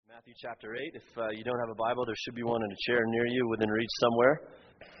Matthew chapter 8. If you don't have a Bible, there should be one in a chair near you within reach somewhere.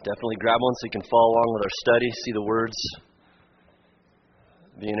 Definitely grab one so you can follow along with our study, see the words,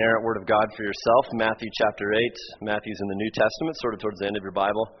 the inerrant Word of God for yourself. Matthew chapter 8. Matthew's in the New Testament, sort of towards the end of your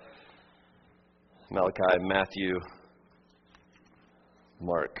Bible. Malachi, Matthew,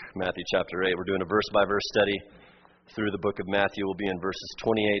 Mark. Matthew chapter 8. We're doing a verse-by-verse study through the book of Matthew. We'll be in verses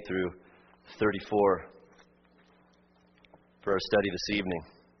 28 through 34 for our study this evening.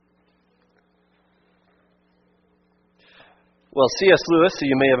 Well, C.S. Lewis, who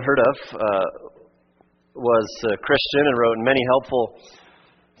you may have heard of, was a Christian and wrote many helpful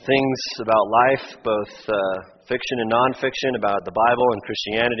things about life, both fiction and nonfiction, about the Bible and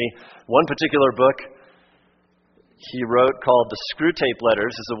Christianity. One particular book he wrote called The Screwtape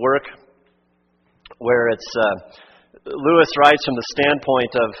Letters is a work where Lewis writes from the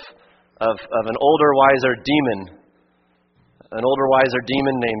standpoint of an older, wiser demon,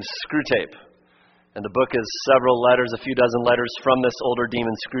 named Screwtape. And the book is several letters, a few dozen letters from this older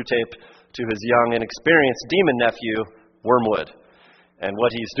demon Screwtape to his young and experienced demon nephew, Wormwood. And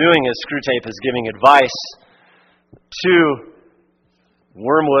what he's doing is Screwtape is giving advice to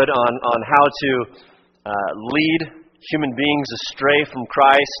Wormwood on how to lead human beings astray from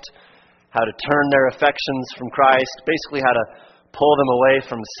Christ, how to turn their affections from Christ, basically how to pull them away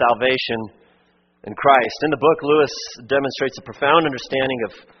from salvation in Christ. In the book, Lewis demonstrates a profound understanding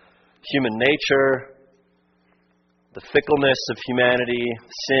of human nature, the fickleness of humanity,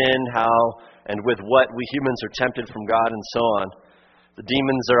 sin, how and with what we humans are tempted from God, and so on. The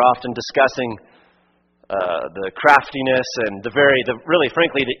demons are often discussing the craftiness and really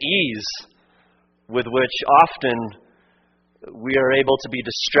frankly, the ease with which often we are able to be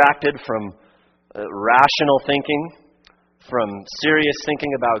distracted from rational thinking, from serious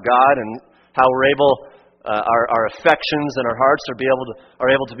thinking about God, and how we're able our affections and our hearts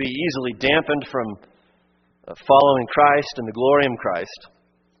are able to be easily dampened from following Christ and the glory of Christ.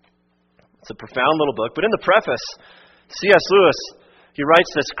 It's a profound little book. But in the preface, C.S. Lewis, he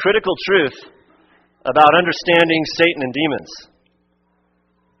writes this critical truth about understanding Satan and demons.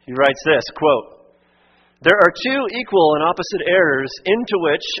 He writes this, quote, "There are two equal and opposite errors into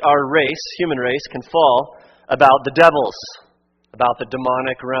which our race, human race, can fall about the devils, about the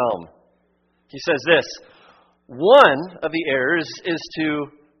demonic realm." He says this, "One of the errors is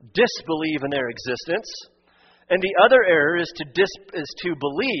to disbelieve in their existence, and the other error is to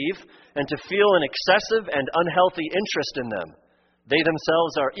believe and to feel an excessive and unhealthy interest in them. They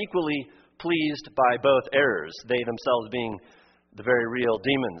themselves are equally pleased by both errors," they themselves being the very real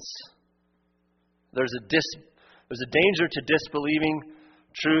demons. There's a danger to disbelieving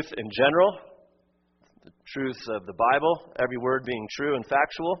truth in general, the truth of the Bible, every word being true and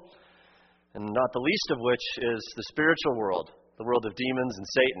factual, and not the least of which is the spiritual world, the world of demons and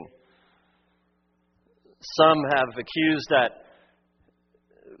Satan. Some have accused that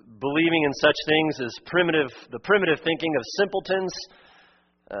believing in such things is the primitive thinking of simpletons.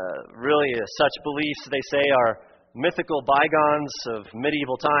 Really, such beliefs, they say, are mythical bygones of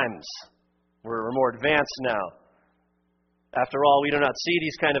medieval times. We're more advanced now. After all, we do not see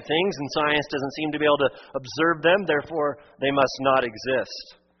these kind of things, and science doesn't seem to be able to observe them, therefore they must not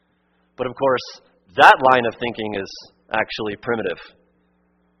exist. But of course, that line of thinking is actually primitive.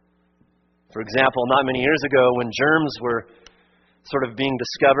 For example, not many years ago, when germs were sort of being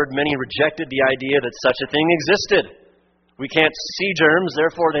discovered, many rejected the idea that such a thing existed. We can't see germs,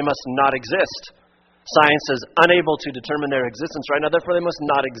 therefore they must not exist. Science is unable to determine their existence right now, therefore they must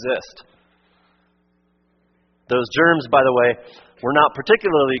not exist. Those germs, by the way, were not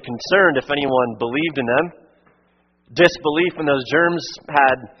particularly concerned if anyone believed in them. Disbelief in those germs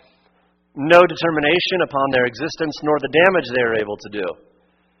had no determination upon their existence nor the damage they were able to do.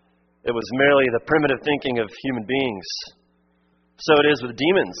 It was merely the primitive thinking of human beings. So it is with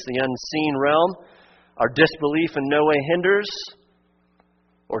demons, the unseen realm. Our disbelief in no way hinders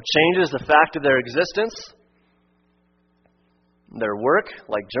or changes the fact of their existence, their work,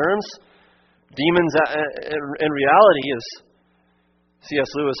 like germs. Demons, in reality, as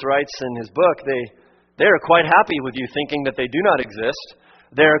C.S. Lewis writes in his book, they are quite happy with you thinking that they do not exist.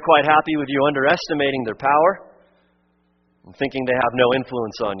 They are quite happy with you underestimating their power and thinking they have no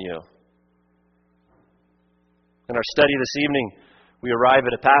influence on you. In our study this evening, we arrive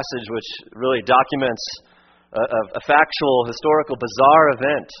at a passage which really documents a factual, historical, bizarre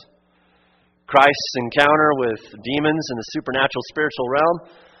event. Christ's encounter with demons in the supernatural spiritual realm.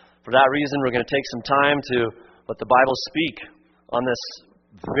 For that reason, we're going to take some time to let the Bible speak on this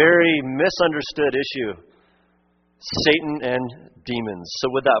very misunderstood issue, Satan and demons.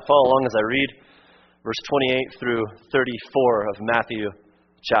 So with that, follow along as I read verse 28 through 34 of Matthew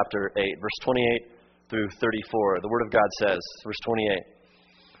chapter 8, verse 28 through 34. The Word of God says, verse 28,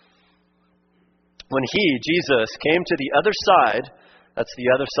 when he, Jesus, came to the other side, that's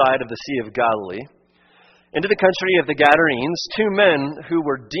the other side of the Sea of Galilee, into the country of the Gadarenes, two men who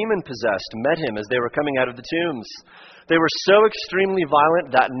were demon-possessed met him as they were coming out of the tombs. They were so extremely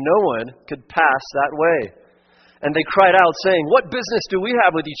violent that no one could pass that way. And they cried out, saying, "What business do we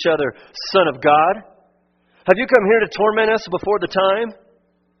have with each other, Son of God? Have you come here to torment us before the time?"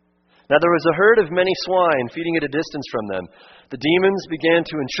 Now there was a herd of many swine feeding at a distance from them. The demons began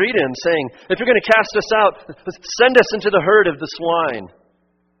to entreat him, saying, "If you're going to cast us out, send us into the herd of the swine."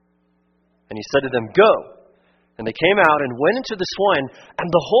 And he said to them, "Go." And they came out and went into the swine, and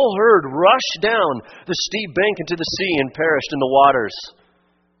the whole herd rushed down the steep bank into the sea and perished in the waters.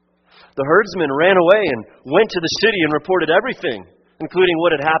 The herdsmen ran away and went to the city and reported everything, including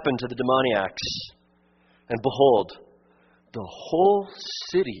what had happened to the demoniacs. And behold, the whole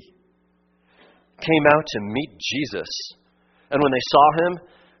city came out to meet Jesus. And when they saw him,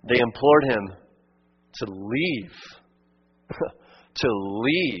 they implored him to leave,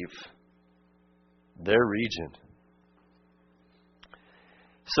 their region.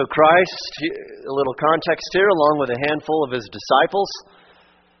 So Christ, a little context here, along with a handful of his disciples,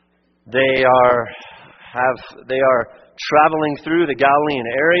 they are traveling through the Galilean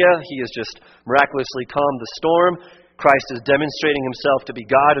area. He has just miraculously calmed the storm. Christ is demonstrating himself to be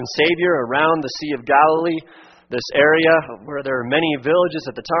God and Savior around the Sea of Galilee, this area where there are many villages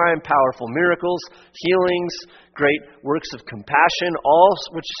at the time, powerful miracles, healings, great works of compassion, all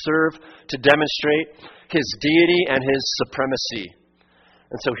which serve to demonstrate his deity and his supremacy.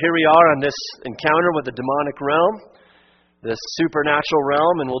 And so here we are on this encounter with the demonic realm, this supernatural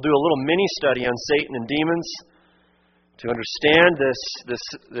realm, and we'll do a little mini study on Satan and demons to understand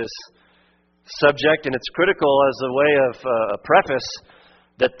this subject. And it's critical as a way of a preface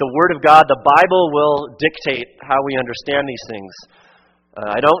that the Word of God, the Bible, will dictate how we understand these things.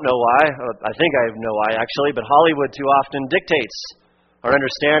 I don't know why. I think I know why, actually, but Hollywood too often dictates our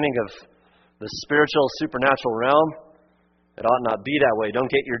understanding of the spiritual, supernatural realm. It ought not be that way.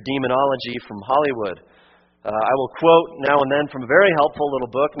 Don't get your demonology from Hollywood. I will quote now and then from a very helpful little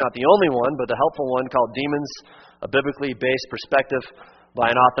book, not the only one, but the helpful one called Demons, a Biblically Based Perspective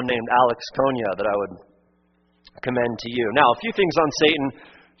by an author named Alex Konya that I would commend to you. Now, a few things on Satan,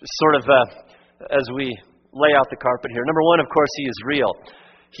 just sort of as we lay out the carpet here. Number one, of course, he is real.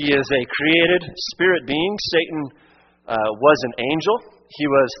 He is a created spirit being. Satan was an angel. He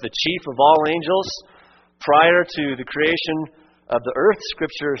was the chief of all angels. Prior to the creation of the earth,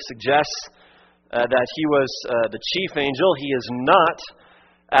 Scripture suggests that he was the chief angel. He is not,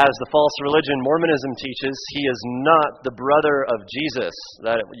 as the false religion Mormonism teaches, he is not the brother of Jesus.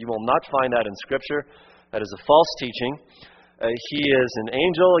 That you will not find that in Scripture. That is a false teaching. He is an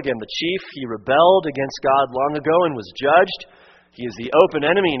angel, again the chief. He rebelled against God long ago and was judged. He is the open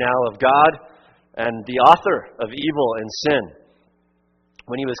enemy now of God and the author of evil and sin.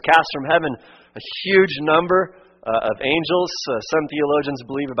 When he was cast from heaven, a huge number of angels, some theologians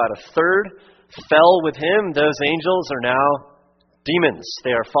believe about a third, fell with him. Those angels are now demons.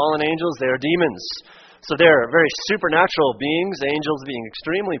 They are fallen angels. They are demons. So they're very supernatural beings, angels being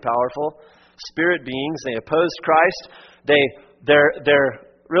extremely powerful, spirit beings. They opposed Christ. Their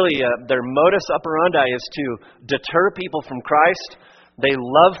modus operandi is to deter people from Christ. They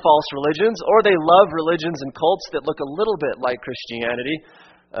love false religions, or they love religions and cults that look a little bit like Christianity,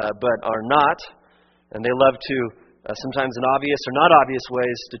 but are not. And they love to, sometimes in obvious or not obvious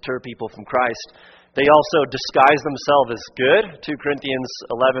ways, deter people from Christ. They also disguise themselves as good. 2 Corinthians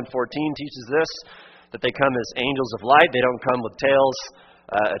 11:14 teaches this, that they come as angels of light. They don't come with tails,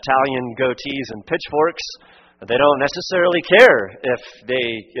 Italian goatees, and pitchforks. They don't necessarily care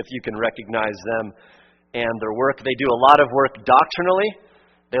if you can recognize them and their work. They do a lot of work doctrinally.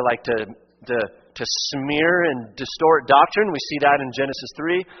 They like to smear and distort doctrine. We see that in Genesis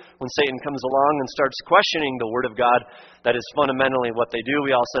 3 when Satan comes along and starts questioning the Word of God. That is fundamentally what they do.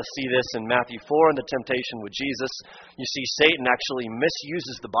 We also see this in Matthew 4 in the temptation with Jesus. You see Satan actually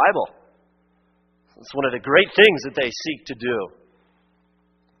misuses the Bible. It's one of the great things that they seek to do.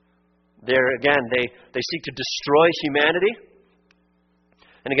 They seek to destroy humanity.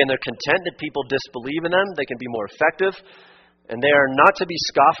 And again, they're content that people disbelieve in them. They can be more effective. And they are not to be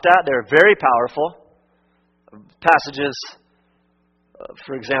scoffed at. They're very powerful. Passages,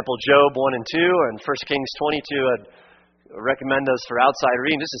 for example, Job 1 and 2 and 1 Kings 22, I'd recommend those for outside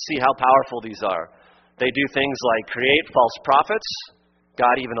reading just to see how powerful these are. They do things like create false prophets.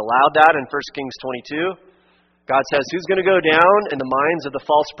 God even allowed that in 1 Kings 22. God says, who's going to go down in the minds of the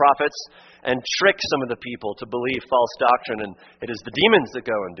false prophets and trick some of the people to believe false doctrine. And it is the demons that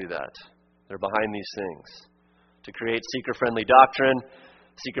go and do that. They're behind these things to create seeker-friendly doctrine,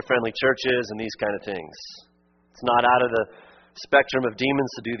 seeker-friendly churches, and these kind of things. It's not out of the spectrum of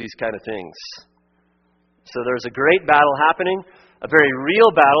demons to do these kind of things. So there's a great battle happening, a very real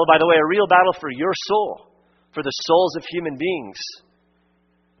battle, by the way, a real battle for your soul, for the souls of human beings,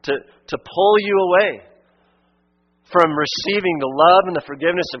 to pull you away from receiving the love and the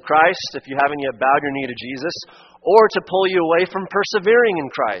forgiveness of Christ if you haven't yet bowed your knee to Jesus, or to pull you away from persevering in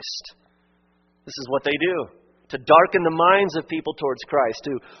Christ. This is what they do, to darken the minds of people towards Christ,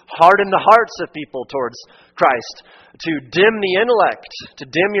 to harden the hearts of people towards Christ, to dim the intellect, to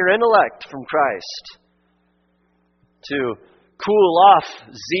dim your intellect from Christ, to cool off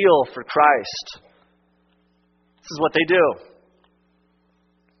zeal for Christ. This is what they do.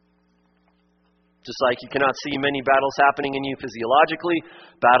 Just like you cannot see many battles happening in you physiologically,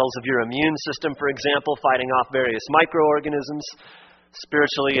 battles of your immune system, for example, fighting off various microorganisms,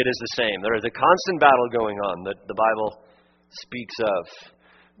 spiritually it is the same. There is a constant battle going on that the Bible speaks of.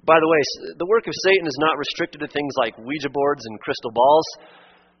 By the way, the work of Satan is not restricted to things like Ouija boards and crystal balls.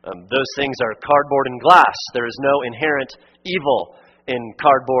 Those things are cardboard and glass. There is no inherent evil in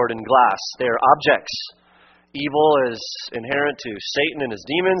cardboard and glass. They are objects. Evil is inherent to Satan and his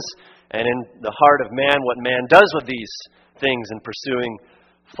demons, and in the heart of man, what man does with these things in pursuing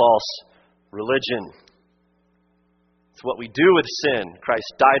false religion. It's what we do with sin. Christ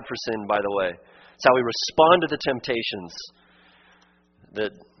died for sin, by the way. It's how we respond to the temptations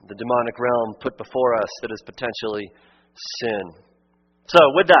that the demonic realm put before us that is potentially sin.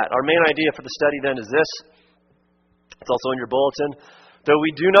 So, with that, our main idea for the study then is this. It's also in your bulletin. Though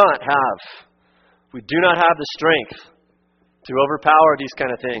we do not have the strength to overpower these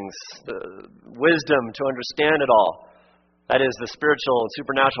kind of things, the wisdom to understand it all, that is the spiritual and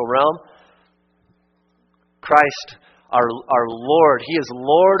supernatural realm, Christ, our Lord, He is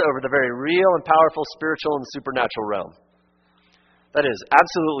Lord over the very real and powerful spiritual and supernatural realm. That is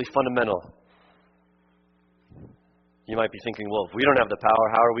absolutely fundamental. You might be thinking, well, if we don't have the power,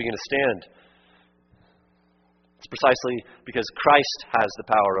 how are we going to stand? It's precisely because Christ has the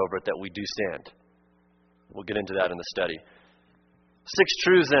power over it that we do stand. We'll get into that in the study. 6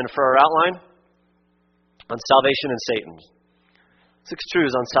 truths then for our outline on salvation and Satan. 6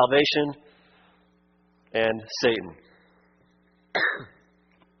 truths on salvation and Satan.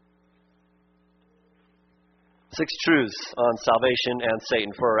 6 truths on salvation and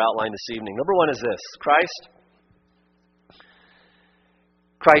Satan for our outline this evening. Number 1 is this.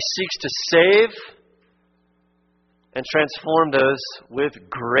 Christ seeks to save and transform those with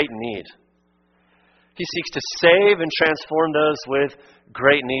great need. He seeks to save and transform those with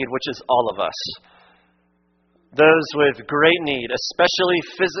great need, which is all of us. Those with great need, especially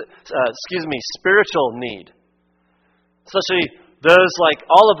spiritual need. Especially those like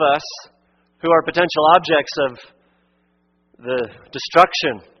all of us who are potential objects of the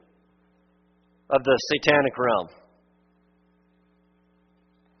destruction of the satanic realm.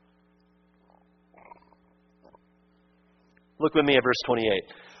 Look with me at verse 28.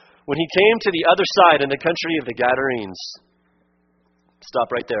 When he came to the other side in the country of the Gadarenes. Stop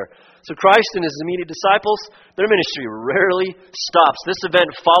right there. So Christ and his immediate disciples, their ministry rarely stops. This event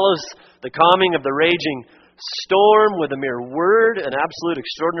follows the calming of the raging storm with a mere word, an absolute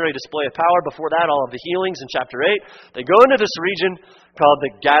extraordinary display of power. Before that, all of the healings in chapter 8. They go into this region called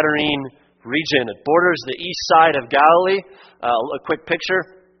the Gadarene region. It borders the east side of Galilee. A quick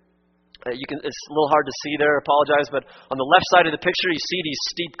picture. It's a little hard to see there, I apologize, but on the left side of the picture you see these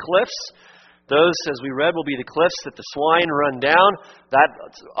steep cliffs. Those, as we read, will be the cliffs that the swine run down. That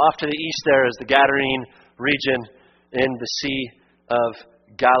off to the east there is the Gadarene region in the Sea of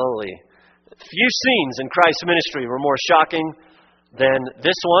Galilee. Few scenes in Christ's ministry were more shocking than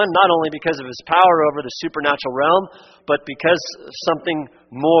this one, not only because of his power over the supernatural realm, but because of something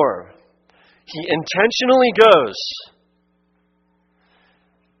more. He intentionally goes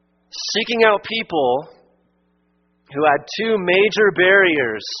seeking out people who had 2 major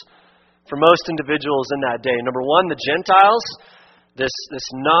barriers for most individuals in that day. Number 1, the Gentiles. This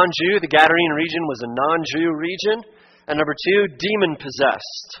non-Jew, the Gadarene region was a non-Jew region. And number 2,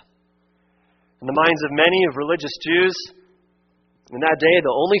 demon-possessed. In the minds of many of religious Jews, in that day,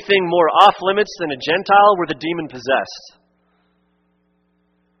 the only thing more off-limits than a Gentile were the demon-possessed.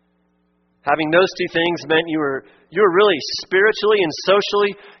 Having those 2 things meant you were really spiritually and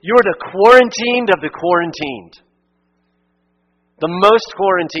socially, you were the quarantined of the quarantined. The most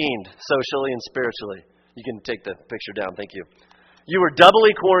quarantined socially and spiritually. You can take the picture down, thank you. You were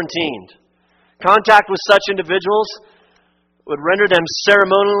doubly quarantined. Contact with such individuals would render them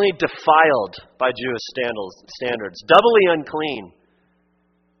ceremonially defiled by Jewish standards, doubly unclean,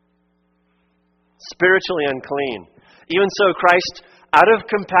 spiritually unclean. Even so, Christ, out of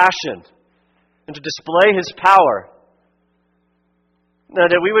compassion and to display his power, now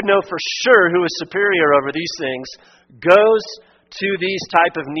that we would know for sure who is superior over these things, goes to these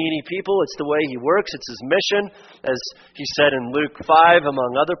type of needy people. It's the way he works. It's his mission. As he said in Luke 5,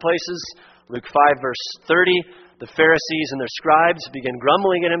 among other places, Luke 5, verse 30, the Pharisees and their scribes began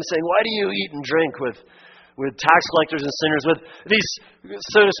grumbling at him, saying, "Why do you eat and drink with tax collectors and sinners, with these,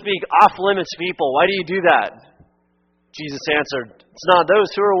 so to speak, off-limits people? Why do you do that?" Jesus answered, "It's not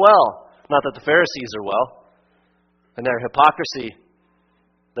those who are well, not that the Pharisees are well. In their hypocrisy,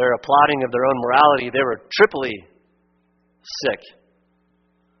 their applauding of their own morality, they were triply sick.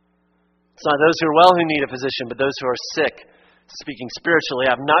 It's not those who are well who need a physician, but those who are sick. Speaking spiritually,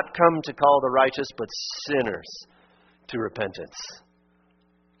 I have not come to call the righteous, but sinners to repentance."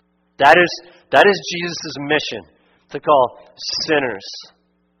 That is Jesus' mission, to call sinners,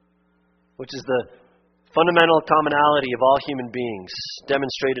 which is the fundamental commonality of all human beings,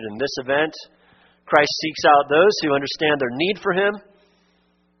 demonstrated in this event. Christ seeks out those who understand their need for him,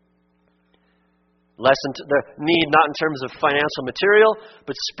 their need not in terms of financial material,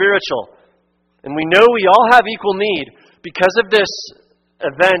 but spiritual. And we know we all have equal need because of this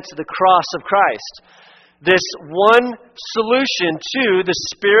event, the cross of Christ. This one solution to the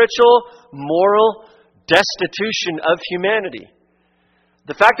spiritual, moral destitution of humanity.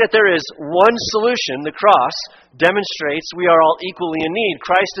 The fact that there is one solution, the cross, demonstrates we are all equally in need.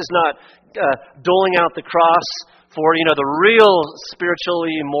 Christ is not doling out the cross for, the real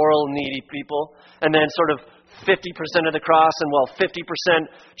spiritually, moral, needy people, and then sort of 50% of the cross and 50%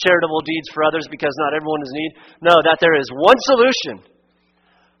 charitable deeds for others because not everyone is in need. No, that there is one solution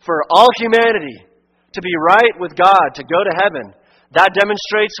for all humanity to be right with God, to go to heaven. That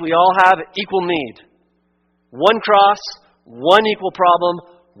demonstrates we all have equal need. One cross, one equal problem,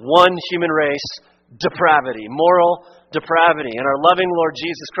 one human race, depravity, moral depravity. And our loving Lord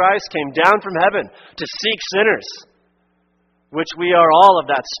Jesus Christ came down from heaven to seek sinners, which we are all of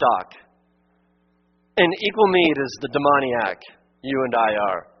that stock. In equal need is the demoniac, you and I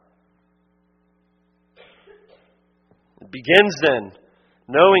are. It begins then.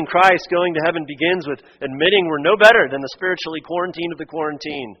 Knowing Christ, going to heaven, begins with admitting we're no better than the spiritually quarantined of the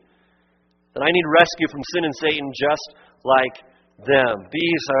quarantine. That I need rescue from sin and Satan just like them.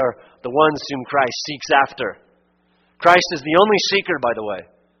 These are the ones whom Christ seeks after. Christ is the only seeker, by the way.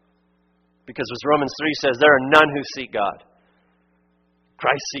 Because as Romans 3 says, there are none who seek God.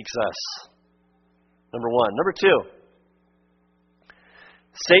 Christ seeks us. Number one. Number two,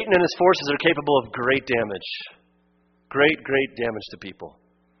 Satan and his forces are capable of great damage. Great damage to people.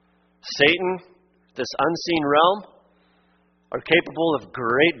 Satan, this unseen realm, are capable of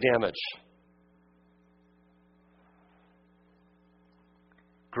great damage.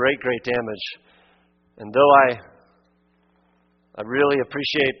 Great damage. And though I really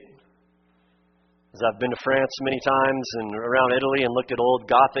appreciate, as I've been to France many times and around Italy and looked at old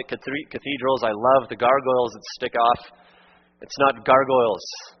Gothic cathedrals, I love the gargoyles that stick off. It's not gargoyles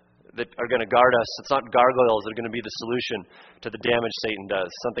that are going to guard us. It's not gargoyles that are going to be the solution to the damage Satan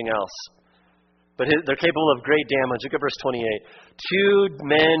does. Something else. But they're capable of great damage. Look at verse 28. 2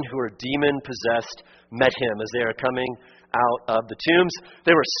 men who were demon-possessed met him as they are coming out of the tombs.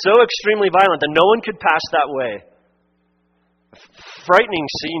 They were so extremely violent that no one could pass that way. A frightening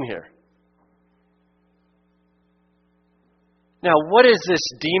scene here. Now, what is this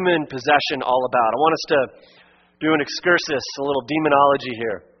demon possession all about? I want us to do an excursus, a little demonology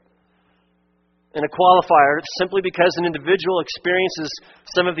here. And a qualifier, simply because an individual experiences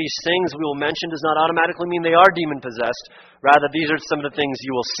some of these things we will mention does not automatically mean they are demon-possessed. Rather, these are some of the things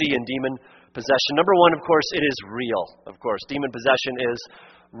you will see in demon possession. Number one, of course, it is real. Of course, demon possession is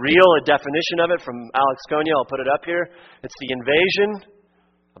real. A definition of it from Alex Konya, I'll put it up here. It's the invasion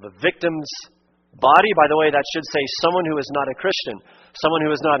of a victim's body. By the way, that should say someone who is not a Christian, someone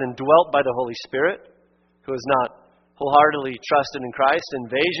who is not indwelt by the Holy Spirit, who is not wholeheartedly trusted in Christ.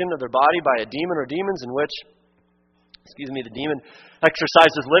 Invasion of their body by a demon or demons in which, the demon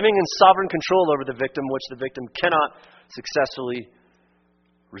exercises living and sovereign control over the victim, which the victim cannot successfully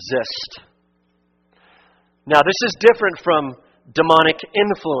resist. Now, this is different from demonic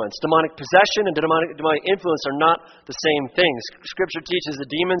influence. Demonic possession and demonic influence are not the same things. Scripture teaches that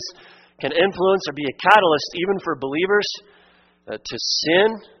demons can influence or be a catalyst even for believers to sin,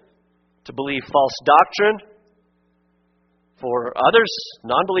 to believe false doctrine, for others,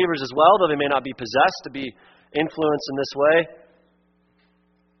 non-believers as well, though they may not be possessed, to be influenced in this way.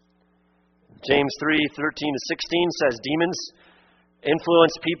 James 3:13-16 says demons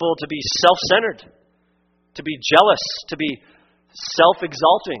influence people to be self-centered, to be jealous, to be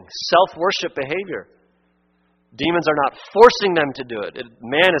self-exalting, self-worship behavior. Demons are not forcing them to do it.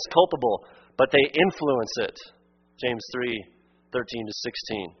 Man is culpable, but they influence it. James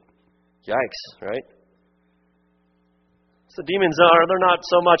 3:13-16. Yikes, right? So demons they're not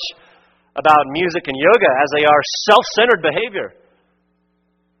so much about music and yoga as they are self-centered behavior,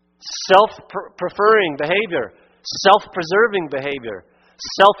 self-preferring behavior, self-preserving behavior,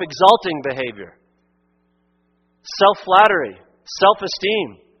 self-exalting behavior, self-flattery,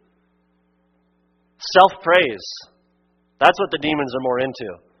 self-esteem, self-praise. That's what the demons are more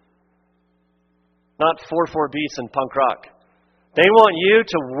into. Not 4/4 beats and punk rock. They want you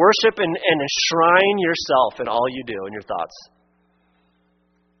to worship and enshrine yourself in all you do and your thoughts.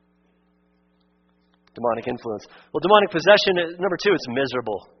 Demonic influence. Well, demonic possession, number 2, it's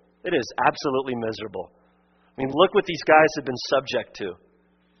miserable. It is absolutely miserable. I mean, look what these guys have been subject to.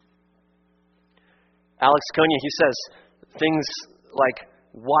 Alex Konya, he says things like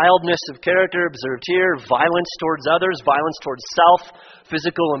wildness of character observed here, violence towards others, violence towards self,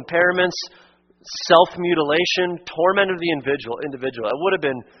 physical impairments, self-mutilation, torment of the individual. It would have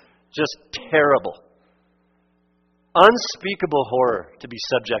been just terrible. Unspeakable horror to be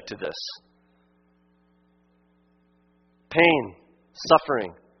subject to this. Pain,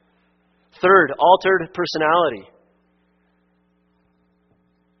 suffering. Third, altered personality.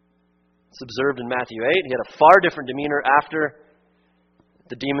 It's observed in Matthew 8. He had a far different demeanor after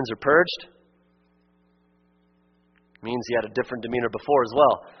the demons are purged. It means he had a different demeanor before as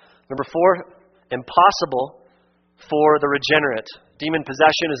well. Number 4, impossible for the regenerate. Demon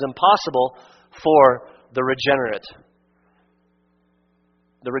possession is impossible for the regenerate.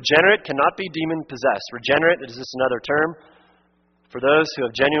 The regenerate cannot be demon possessed. Regenerate is just another term for those who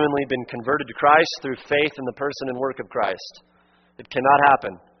have genuinely been converted to Christ through faith in the person and work of Christ. It cannot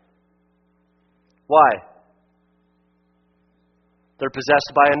happen. Why? They're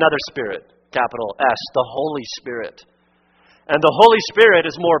possessed by another spirit, capital S, the Holy Spirit. And the Holy Spirit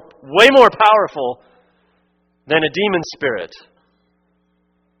is way more powerful than a demon spirit.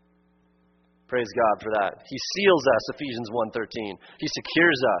 Praise God for that. He seals us, Ephesians 1:13. He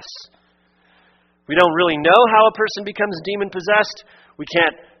secures us. We don't really know how a person becomes demon-possessed. We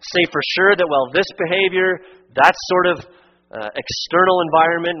can't say for sure that, well, this behavior, that sort of external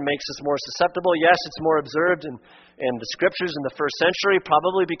environment makes us more susceptible. Yes, it's more observed in the Scriptures in the first century,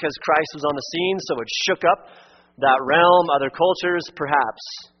 probably because Christ was on the scene, so it shook up that realm, other cultures, perhaps.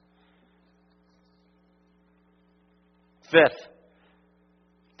 Fifth,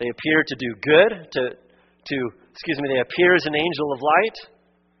 they appear to do good, they appear as an angel of light.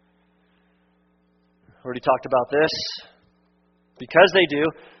 Already talked about this. Because they do,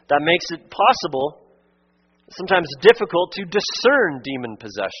 that makes it possible, sometimes difficult, to discern demon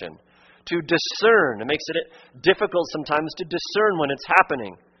possession. To discern. It makes it difficult sometimes to discern when it's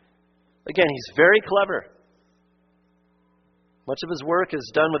happening. Again, he's very clever. Much of his work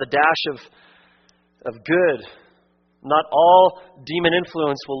is done with a dash of good. Not all demon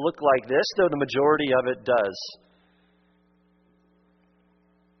influence will look like this, though the majority of it does.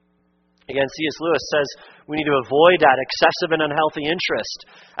 Again, C.S. Lewis says we need to avoid that excessive and unhealthy interest,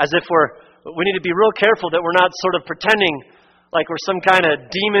 as if we need to be real careful that we're not sort of pretending like we're some kind of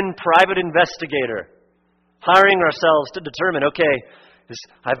demon private investigator, hiring ourselves to determine, okay,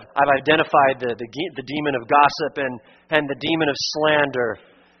 I've identified the demon of gossip and the demon of slander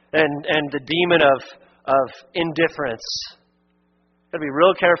and the demon of indifference. Got to be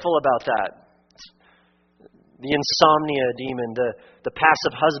real careful about that. The insomnia demon, the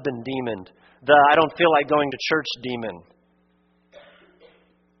passive husband demon, the I don't feel like going to church demon.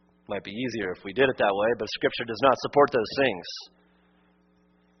 Might be easier if we did it that way, but Scripture does not support those things.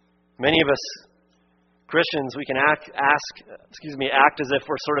 Many of us Christians, we can act as if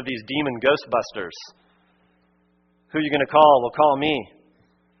we're sort of these demon ghostbusters. Who are you going to call? Well, call me.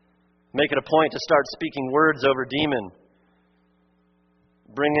 Make it a point to start speaking words over demon.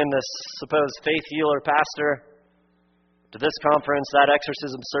 Bring in this supposed faith healer pastor to this conference, that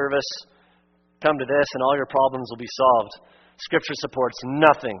exorcism service. Come to this and all your problems will be solved. Scripture supports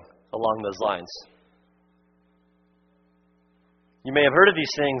nothing along those lines. You may have heard of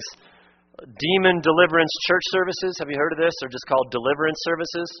these things. Demon deliverance church services. Have you heard of this? They're just called deliverance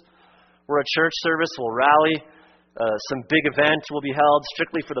services, where a church service will rally. Some big event will be held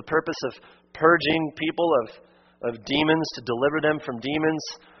strictly for the purpose of purging people of demons, to deliver them from demons.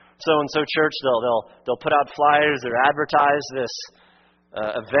 So-and-so church, they'll put out flyers or advertise this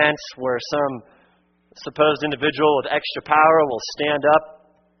event where some supposed individual with extra power will stand up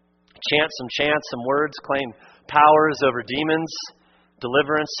chant some words, claim powers over demons,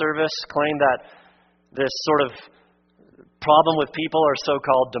 deliverance service, claim that this sort of problem with people are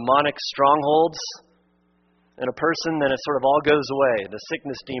so-called demonic strongholds in a person, then it sort of all goes away. The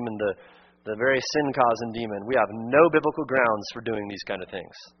sickness demon, the very sin-causing demon. We have no biblical grounds for doing these kind of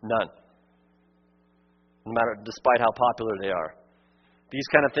things. None. No matter, despite how popular they are. These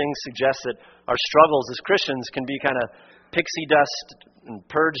kind of things suggest that our struggles as Christians can be kind of pixie dust and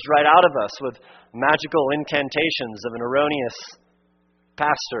purged right out of us with magical incantations of an erroneous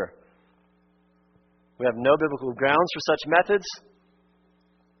pastor. We have no biblical grounds for such methods,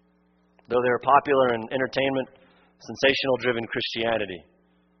 though they are popular in entertainment, sensational-driven Christianity.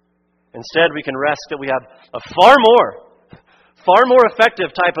 Instead, we can rest that we have a far more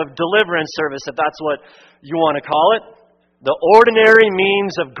effective type of deliverance service, if that's what you want to call it. The ordinary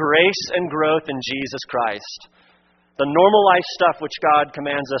means of grace and growth in Jesus Christ. The normal life stuff which God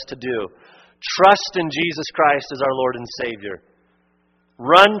commands us to do. Trust in Jesus Christ as our Lord and Savior.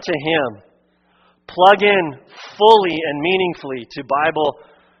 Run to Him. Plug in fully and meaningfully to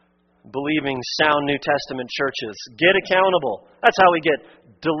Bible-believing, sound New Testament churches. Get accountable. That's how we get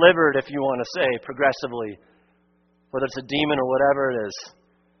delivered, if you want to say, progressively. Whether it's a demon or whatever it is.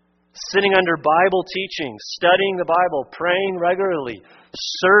 Sitting under Bible teaching, studying the Bible, praying regularly,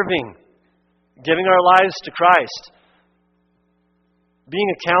 serving, giving our lives to Christ, being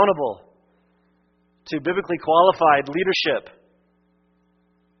accountable to biblically qualified leadership,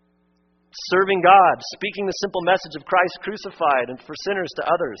 serving God, speaking the simple message of Christ crucified and for sinners to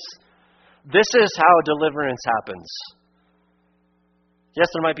others. This is how deliverance happens.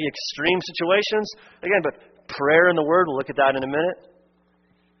 Yes, there might be extreme situations. Again, but prayer and the Word, we'll look at that in a minute.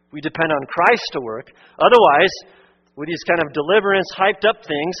 We depend on Christ to work. Otherwise, with these kind of deliverance, hyped up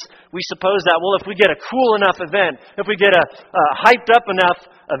things, we suppose that, well, if we get a cool enough event, if we get a hyped up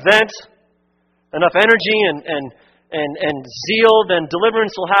enough event, enough energy and zeal, then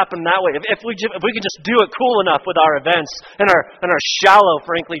deliverance will happen that way. If we can just do it cool enough with our events and our shallow,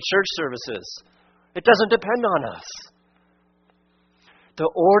 frankly, church services. It doesn't depend on us. The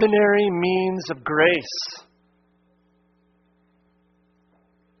ordinary means of grace.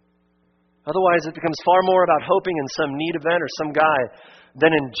 Otherwise, it becomes far more about hoping in some neat event or some guy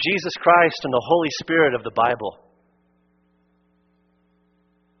than in Jesus Christ and the Holy Spirit of the Bible.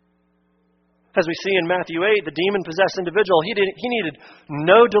 As we see in Matthew 8, the demon-possessed individual, he needed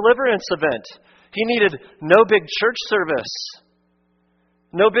no deliverance event. He needed no big church service,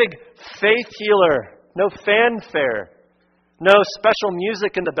 no big faith healer, no fanfare, no special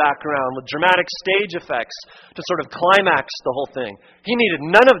music in the background with dramatic stage effects to sort of climax the whole thing. He needed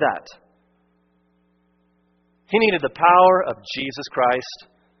none of that. He needed the power of Jesus Christ,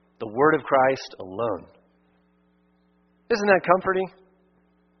 the Word of Christ alone. Isn't that comforting?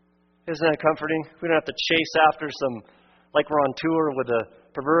 Isn't that comforting? We don't have to chase after like we're on tour with a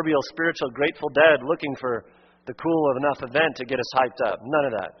proverbial spiritual Grateful Dead looking for the cool of enough event to get us hyped up. None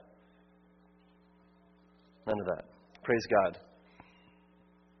of that. None of that. Praise God.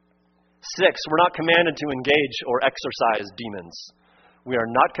 6, we're not commanded to engage or exorcise demons. We are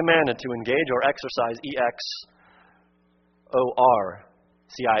not commanded to engage or exorcise, E-X-O-R-C-I-S-E,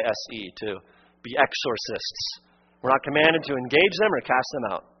 to be exorcists. We're not commanded to engage them or cast them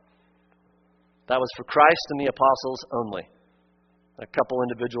out. That was for Christ and the apostles only. A couple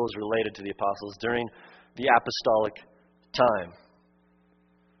individuals related to the apostles during the apostolic time.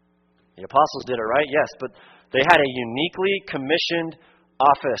 The apostles did it, right? Yes, but they had a uniquely commissioned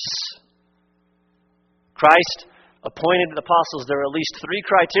office. Christ appointed apostles. There are at least 3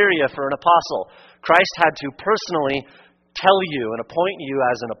 criteria for an apostle. Christ had to personally tell you and appoint you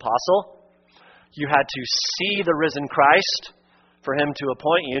as an apostle. You had to see the risen Christ for Him to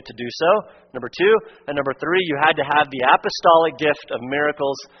appoint you to do so. Number 2. And number 3, you had to have the apostolic gift of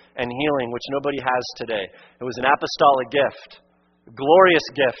miracles and healing, which nobody has today. It was an apostolic gift, a glorious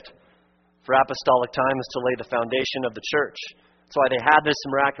gift for apostolic times to lay the foundation of the church. That's why they had this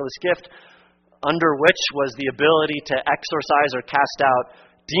miraculous gift, under which was the ability to exorcise or cast out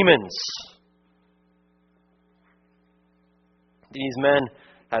demons. These men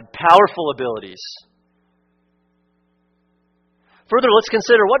had powerful abilities. Further, let's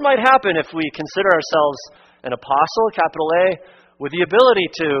consider what might happen if we consider ourselves an apostle, capital A, with the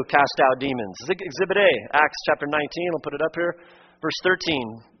ability to cast out demons. Exhibit A, Acts chapter 19, I'll put it up here. Verse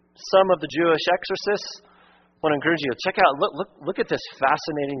 13, some of the Jewish exorcists, I want to encourage you to check out, look at this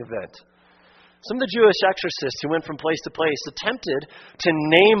fascinating event. Some of the Jewish exorcists who went from place to place attempted to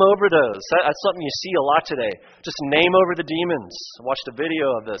name over those. That's something you see a lot today. Just name over the demons. I watched a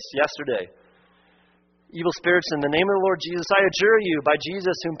video of this yesterday. evil spirits in the name of the Lord Jesus. I adjure you by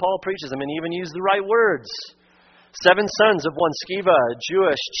Jesus whom Paul preaches. I mean, he even used the right words. 7 sons of one Sceva, a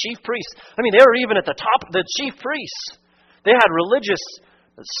Jewish chief priest. I mean, they were even at the top, the chief priests. They had religious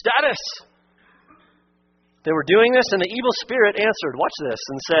status. They were doing this, and the evil spirit answered, watch this,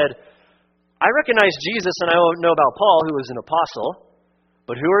 and said, I recognize Jesus and I know about Paul, who was an apostle,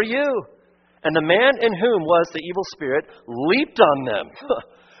 but who are you? And the man in whom was the evil spirit leaped on them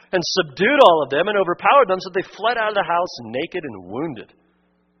and subdued all of them and overpowered them, so they fled out of the house naked and wounded.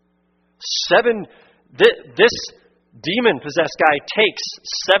 This demon-possessed guy takes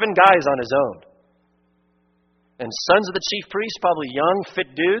 7 guys on his own. And sons of the chief priest, probably young,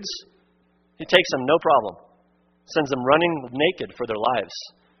 fit dudes, he takes them, no problem. Sends them running naked for their lives.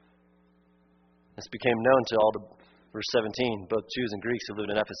 This became known to all the, verse 17, both Jews and Greeks who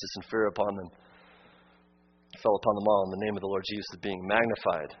lived in Ephesus, and fear upon them fell upon them all, and the name of the Lord Jesus is being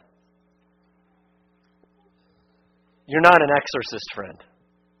magnified. You're not an exorcist, friend.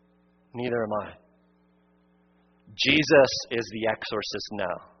 Neither am I. Jesus is the exorcist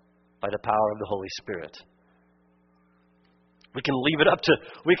now, by the power of the Holy Spirit. We can leave it up to,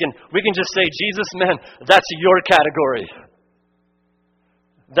 we can just say, Jesus, man, that's your category.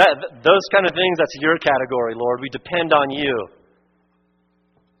 Those kind of things, that's your category, Lord. We depend on you.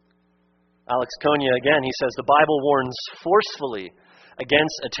 Alex Konya, again, he says, the Bible warns forcefully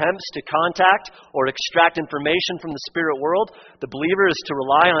against attempts to contact or extract information from the spirit world. The believer is to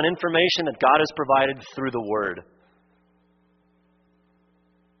rely on information that God has provided through the Word.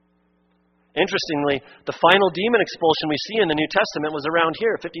 Interestingly, the final demon expulsion we see in the New Testament was around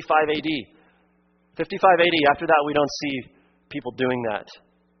here, 55 AD. 55 AD, after that we don't see people doing that.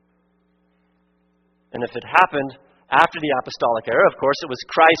 And if it happened after the apostolic era, of course, it was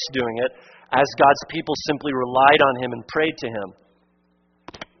Christ doing it as God's people simply relied on Him and prayed to Him.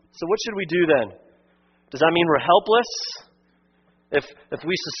 So what should we do then? Does that mean we're helpless? If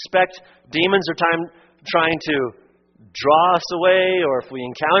we suspect demons are trying to draw us away, or if we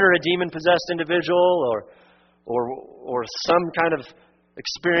encounter a demon-possessed individual, or some kind of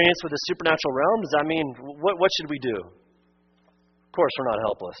experience with the supernatural realm, does that mean, what should we do? Of course, we're not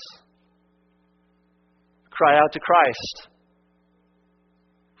helpless. Cry out to Christ.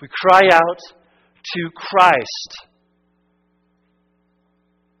 We cry out to Christ.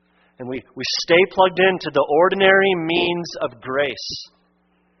 And we stay plugged into the ordinary means of grace.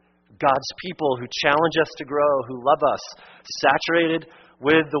 God's people who challenge us to grow, who love us, saturated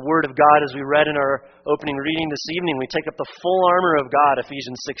with the Word of God, as we read in our opening reading this evening. We take up the full armor of God,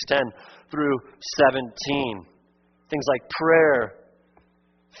 Ephesians 6:10 through 17. Things like prayer,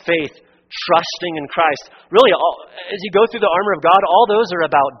 faith, trusting in Christ. Really, as you go through the armor of God, all those are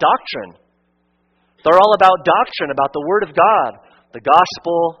about doctrine. They're all about doctrine, about the Word of God, the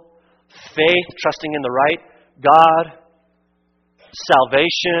gospel, faith, trusting in the right God,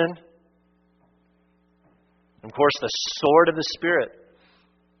 salvation, and of course, the sword of the Spirit,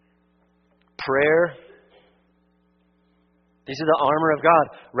 prayer. These are the armor of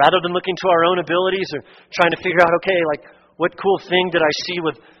God. Rather than looking to our own abilities or trying to figure out, okay, like, what cool thing did I see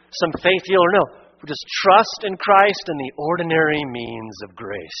with some faith heal, or no. We just trust in Christ and the ordinary means of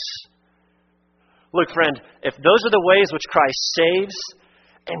grace. Look, friend, if those are the ways which Christ saves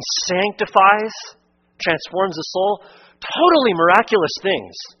and sanctifies, transforms the soul, totally miraculous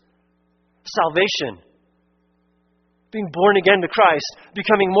things. Salvation, being born again to Christ,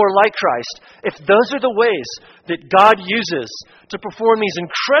 becoming more like Christ. If those are the ways that God uses to perform these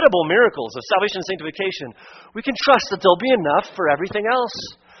incredible miracles of salvation and sanctification, we can trust that there'll be enough for everything else.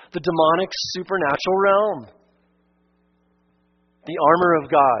 The demonic supernatural realm. The armor of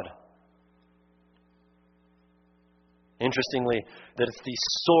God. Interestingly, that it's the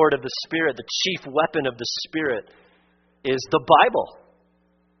sword of the Spirit, the chief weapon of the Spirit, is the Bible.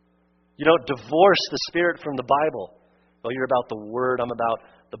 You don't divorce the Spirit from the Bible. Well, you're about the Word, I'm about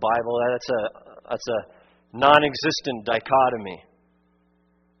the Bible. That's a non-existent dichotomy.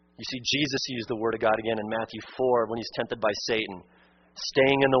 You see, Jesus used the Word of God again in Matthew 4 when He's tempted by Satan.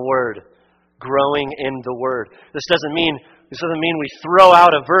 Staying in the Word, growing in the Word. This doesn't mean we throw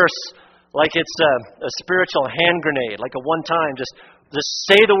out a verse like it's a spiritual hand grenade, like a one-time, just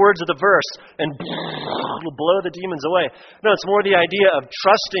say the words of the verse and it'll blow the demons away. No, it's more the idea of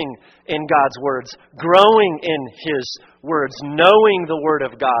trusting in God's words, growing in His words, knowing the Word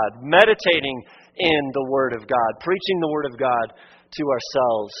of God, meditating in the Word of God, preaching the Word of God to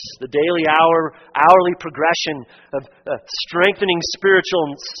ourselves. The daily hourly progression of strengthening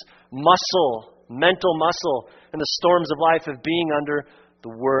spiritual muscle, mental muscle in the storms of life of being under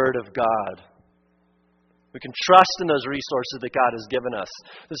the Word of God. We can trust in those resources that God has given us.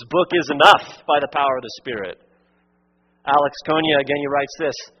 This book is enough by the power of the Spirit. Alex Konya, again, he writes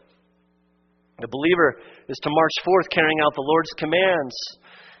this: the believer is to march forth carrying out the Lord's commands.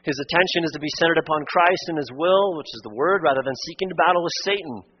 His attention is to be centered upon Christ and His will, which is the Word, rather than seeking to battle with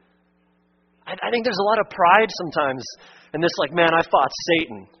Satan. I think there's a lot of pride sometimes in this, like, man, I fought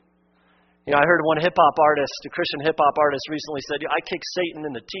Satan. You know, I heard one hip-hop artist, a Christian hip-hop artist recently said, I kick Satan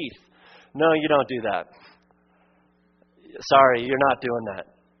in the teeth. No, you don't do that. Sorry, you're not doing that.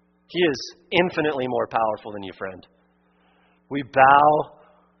 He is infinitely more powerful than you, friend. We bow,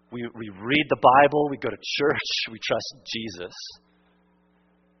 we read the Bible, we go to church, we trust Jesus.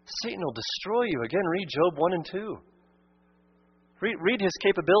 Satan will destroy you. Again, read Job 1 and 2. Read his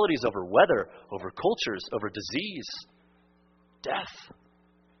capabilities over weather, over cultures, over disease, death.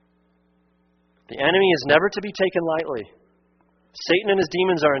 The enemy is never to be taken lightly. Satan and his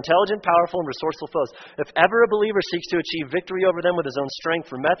demons are intelligent, powerful, and resourceful foes. If ever a believer seeks to achieve victory over them with his own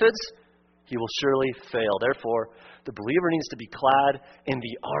strength or methods, he will surely fail. Therefore, the believer needs to be clad in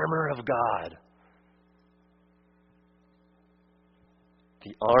the armor of God.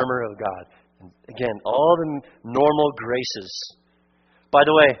 The armor of God. And again, all the normal graces. By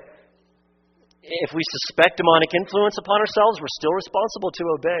the way, if we suspect demonic influence upon ourselves, we're still responsible to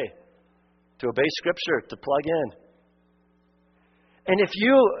obey Scripture, to plug in. And if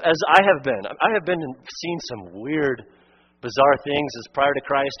you, as I have been and seen some weird, bizarre things. As prior to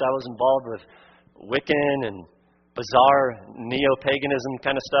Christ, I was involved with Wiccan and bizarre neo-paganism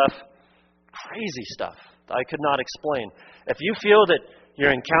kind of stuff. Crazy stuff that I could not explain. If you feel that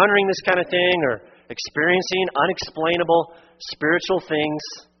you're encountering this kind of thing or experiencing unexplainable spiritual things,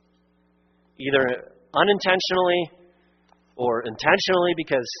 either unintentionally or intentionally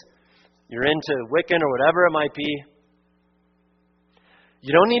because you're into Wiccan or whatever it might be,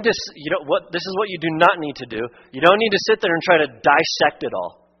 you don't need to. This is what you do not need to do. You don't need to sit there and try to dissect it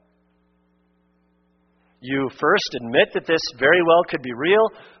all. You first admit that this very well could be real,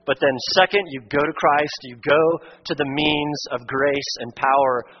 but then second, you go to Christ. You go to the means of grace and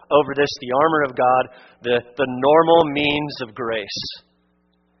power over this, the armor of God, the normal means of grace.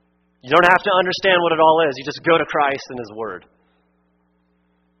 You don't have to understand what it all is. You just go to Christ and His Word.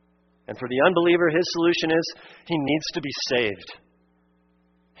 And for the unbeliever, his solution is he needs to be saved.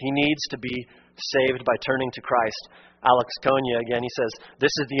 He needs to be saved by turning to Christ. Alex Konya, again, he says,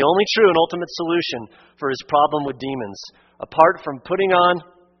 this is the only true and ultimate solution for his problem with demons. Apart from putting on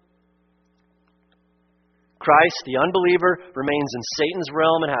Christ, the unbeliever remains in Satan's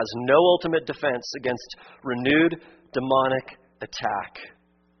realm and has no ultimate defense against renewed demonic attack.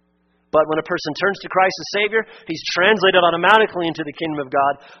 But when a person turns to Christ as Savior, he's translated automatically into the kingdom of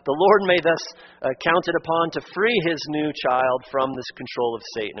God. The Lord may thus count it upon to free His new child from this control of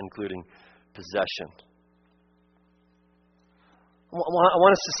Satan, including possession. I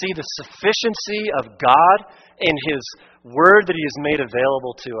want us to see the sufficiency of God in His Word that He has made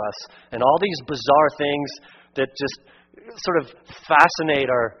available to us, and all these bizarre things that just sort of fascinate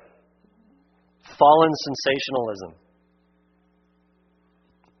our fallen sensationalism.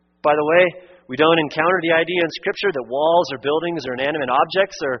 By the way, we don't encounter the idea in Scripture that walls or buildings or inanimate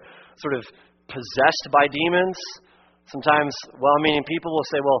objects are sort of possessed by demons. Sometimes well-meaning people will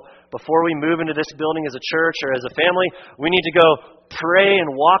say, well, before we move into this building as a church or as a family, we need to go pray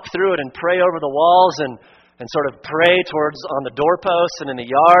and walk through it and pray over the walls and sort of pray towards on the doorposts and in the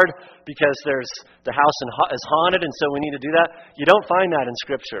yard because the house is haunted and so we need to do that. You don't find that in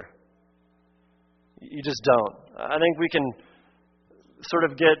Scripture. You just don't. I think we can sort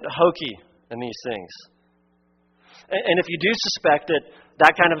of get hokey in these things. And if you do suspect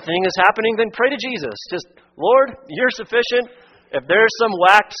that kind of thing is happening, then pray to Jesus. Just, Lord, You're sufficient. If there's some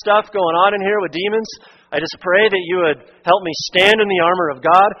whack stuff going on in here with demons, I just pray that You would help me stand in the armor of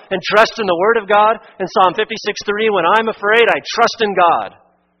God and trust in the Word of God. In Psalm 56:3, when I'm afraid, I trust in God.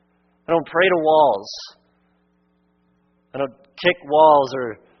 I don't pray to walls. I don't kick walls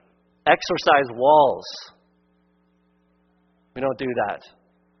or exorcise walls. We don't do that.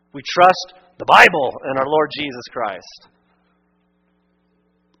 We trust the Bible and our Lord Jesus Christ.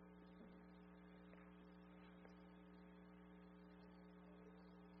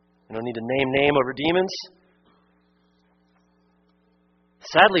 We don't need to name over demons.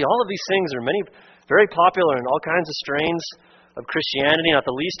 Sadly, all of these things are very popular in all kinds of strains of Christianity, not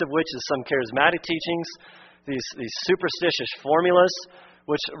the least of which is some charismatic teachings, these superstitious formulas,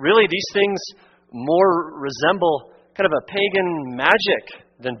 which really these things more resemble kind of a pagan magic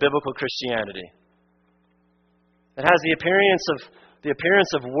than biblical Christianity. It has the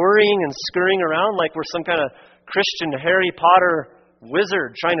appearance of worrying and scurrying around like we're some kind of Christian Harry Potter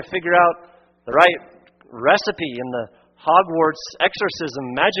wizard trying to figure out the right recipe in the Hogwarts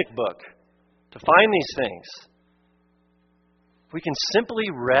exorcism magic book to find these things. We can simply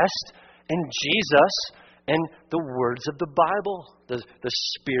rest in Jesus and the words of the Bible, the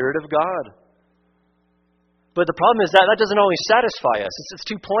Spirit of God. But the problem is that doesn't always satisfy us. It's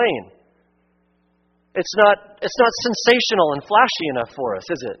too plain. It's not sensational and flashy enough for us,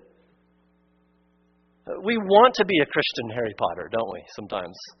 is it? We want to be a Christian Harry Potter, don't we,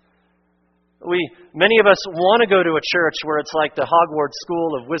 sometimes? Many of us want to go to a church where it's like the Hogwarts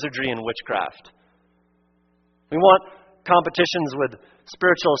School of Wizardry and Witchcraft. We want competitions with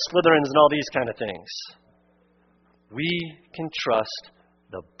spiritual Slytherins and all these kind of things. We can trust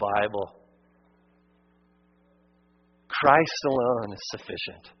the Bible. Christ alone is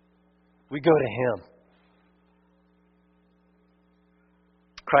sufficient. We go to Him.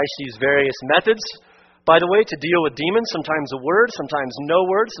 Christ used various methods, by the way, to deal with demons. Sometimes a word, sometimes no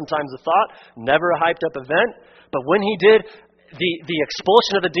word, sometimes a thought. Never a hyped up event. But when He did, the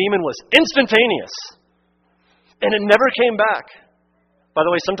expulsion of the demon was instantaneous. And it never came back. By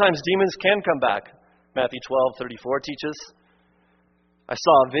the way, sometimes demons can come back. Matthew 12:34 teaches. I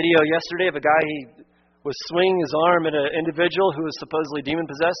saw a video yesterday of a guy, he was swinging his arm at an individual who was supposedly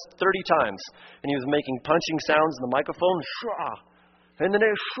demon-possessed 30 times. And he was making punching sounds in the microphone. Shah! In the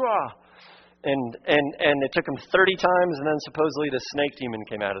name, Shah! And it took him 30 times, and then supposedly the snake demon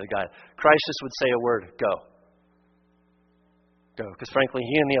came out of the guy. Christ just would say a word, go. Go. Because frankly,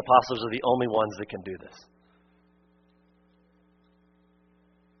 He and the apostles are the only ones that can do this.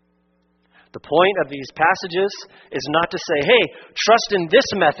 The point of these passages is not to say, hey, trust in this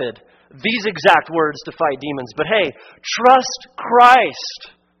method, these exact words to fight demons, but hey, trust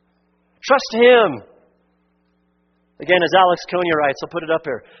Christ. Trust Him. Again, as Alex Konya writes, I'll put it up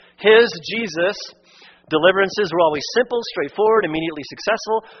here. His, Jesus, deliverances were always simple, straightforward, immediately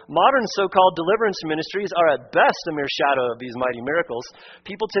successful. Modern so-called deliverance ministries are at best a mere shadow of these mighty miracles.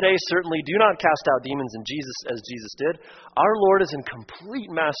 People today certainly do not cast out demons in Jesus as Jesus did. Our Lord is in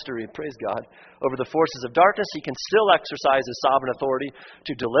complete mastery, praise God, over the forces of darkness. He can still exercise His sovereign authority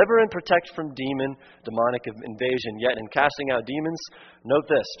to deliver and protect from demonic invasion. Yet in casting out demons, note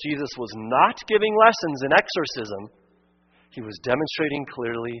this, Jesus was not giving lessons in exorcism. He was demonstrating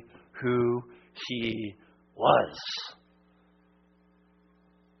clearly who He was.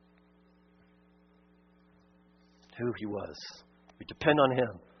 Who He was. We depend on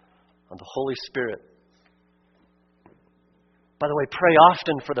Him, on the Holy Spirit. By the way, pray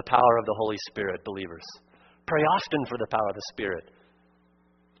often for the power of the Holy Spirit, believers. Pray often for the power of the Spirit.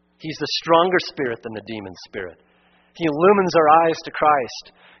 He's the stronger spirit than the demon spirit. He illumines our eyes to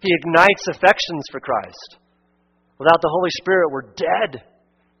Christ. He ignites affections for Christ. Without the Holy Spirit, we're dead.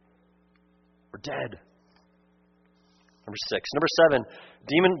 We're dead. Number 6. Number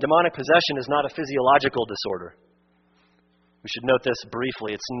 7, demonic possession is not a physiological disorder. We should note this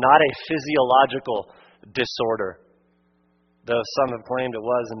briefly. It's not a physiological disorder, though some have claimed it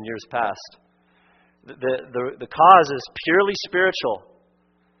was in years past. The cause is purely spiritual.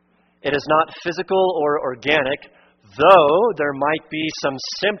 It is not physical or organic, though there might be some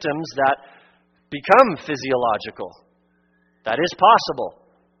symptoms that become physiological. That is possible.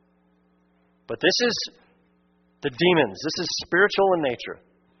 But this is the demons. This is spiritual in nature.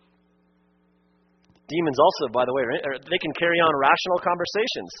 Demons also, by the way, they can carry on rational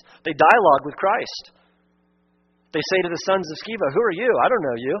conversations. They dialogue with Christ. They say to the sons of Sceva, who are you? I don't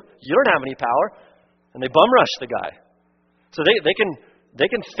know you. You don't have any power. And they bum rush the guy. So they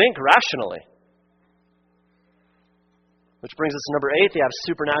can think rationally. Which brings us to number 8. They have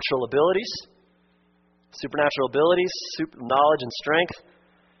supernatural abilities. Supernatural abilities, knowledge and strength.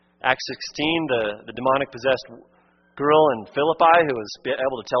 Acts 16, the demonic-possessed girl in Philippi who was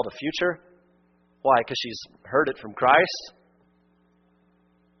able to tell the future. Why? Because she's heard it from Christ.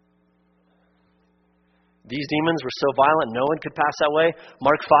 These demons were so violent, no one could pass that way.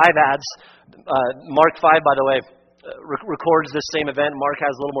 Mark 5 adds, Mark 5, by the way, records this same event. Mark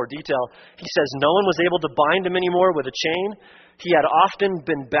has a little more detail. He says, no one was able to bind him anymore with a chain. He had often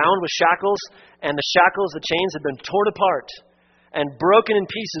been bound with shackles, and the shackles, the chains had been torn apart and broken in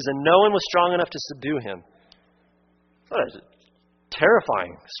pieces, and no one was strong enough to subdue him. What a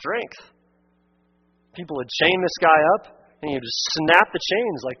terrifying strength. People would chain this guy up, and he'd just snap the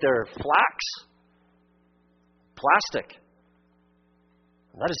chains like they're flax. Plastic.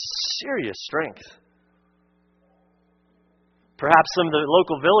 That is serious strength. Perhaps some of the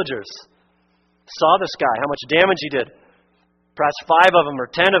local villagers saw this guy, how much damage he did. Perhaps 5 of them or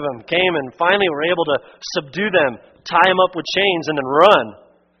 10 of them came and finally were able to subdue them, tie him up with chains, and then run.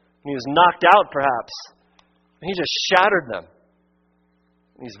 And he was knocked out, perhaps. And he just shattered them.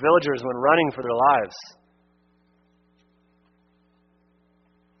 And these villagers went running for their lives.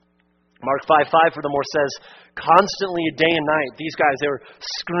 Mark 5:5 furthermore says, constantly day and night, these guys, they were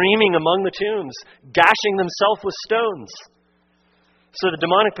screaming among the tombs, gashing themselves with stones. So the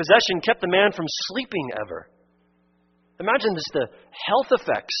demonic possession kept the man from sleeping ever. Imagine just the health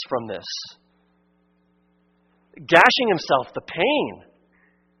effects from this. Gashing himself, the pain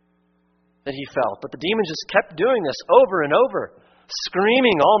that he felt. But the demon just kept doing this over and over,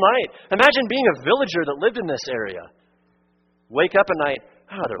 screaming all night. Imagine being a villager that lived in this area. Wake up at night,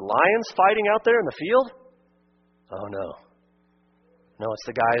 are there lions fighting out there in the field? Oh no. No, it's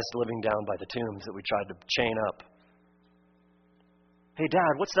the guys living down by the tombs that we tried to chain up. Hey,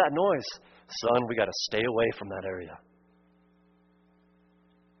 Dad, what's that noise? Son, we got to stay away from that area.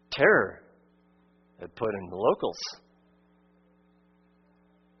 Terror had put in the locals.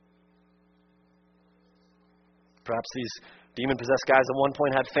 Perhaps these demon-possessed guys at one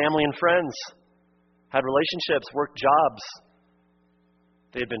point had family and friends, had relationships, worked jobs.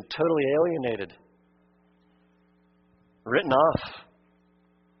 They had been totally alienated, written off.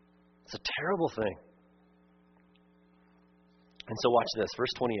 It's a terrible thing. And so watch this,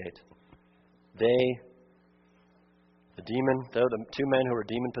 verse 28. The two men who were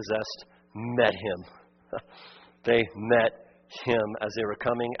demon-possessed met him. They met him as they were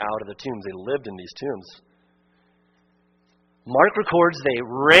coming out of the tombs. They lived in these tombs. Mark records they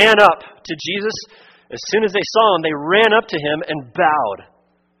ran up to Jesus. As soon as they saw him, they ran up to him and bowed.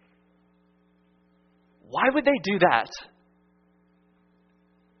 Why would they do that?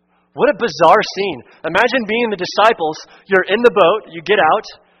 What a bizarre scene. Imagine being the disciples. You're in the boat, you get out,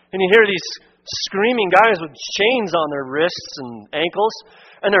 and you hear these screaming guys with chains on their wrists and ankles,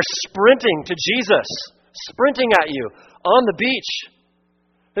 and they're sprinting to Jesus, sprinting at you on the beach.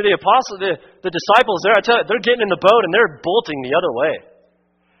 The apostles, the disciples there, I tell you, they're getting in the boat and they're bolting the other way.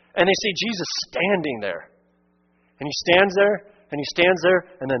 And they see Jesus standing there. And he stands there, and he stands there,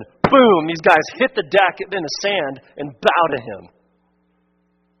 and then boom, these guys hit the deck in the sand and bow to him.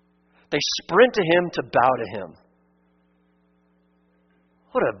 They sprint to him to bow to him.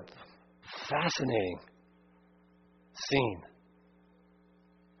 What a fascinating scene.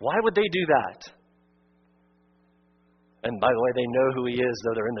 Why would they do that? And by the way, they know who he is,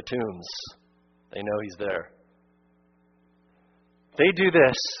 though they're in the tombs. They know he's there. They do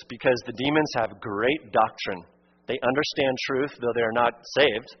this because the demons have great doctrine. They understand truth, though they are not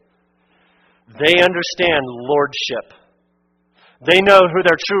saved. They understand lordship. They know who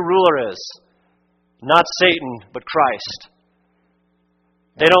their true ruler is. Not Satan, but Christ.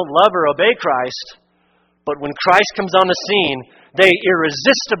 They don't love or obey Christ, but when Christ comes on the scene, they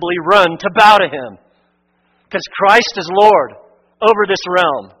irresistibly run to bow to him. Because Christ is Lord over this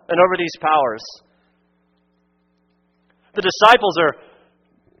realm and over these powers. The disciples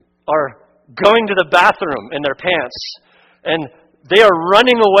are going to the bathroom in their pants, and they are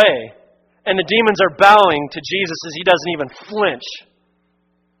running away, and the demons are bowing to Jesus as he doesn't even flinch,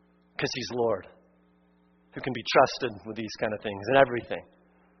 because he's Lord, who can be trusted with these kind of things and everything.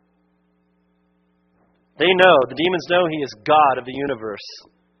 They know, the demons know he is God of the universe,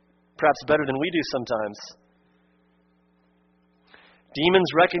 perhaps better than we do sometimes.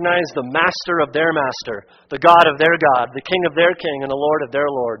 Demons recognize the master of their master, the God of their God, the king of their king, and the Lord of their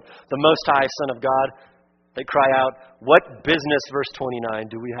Lord, the Most High Son of God. They cry out, what business, verse 29,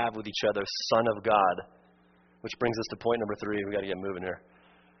 do we have with each other, Son of God? Which brings us to point number 3. We've got to get moving here.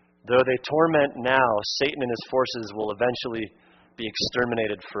 Though they torment now, Satan and his forces will eventually be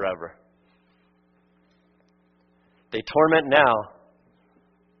exterminated forever. They torment now.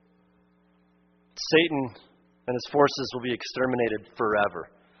 Satan and his forces will be exterminated forever.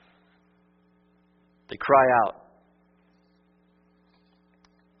 They cry out.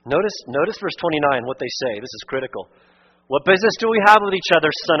 Notice verse 29, what they say. This is critical. What business do we have with each other,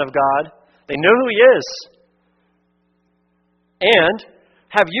 Son of God? They know who he is. And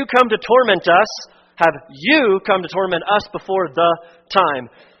have you come to torment us? Have you come to torment us before the time?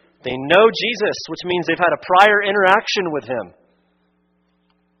 They know Jesus, which means they've had a prior interaction with him.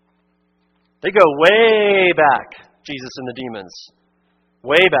 They go way back, Jesus and the demons.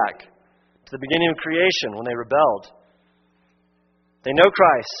 Way back to the beginning of creation when they rebelled. They know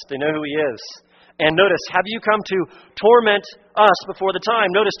Christ. They know who he is. And notice, have you come to torment us before the time?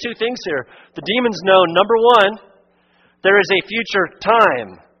 Notice 2 things here. The demons know, number 1, there is a future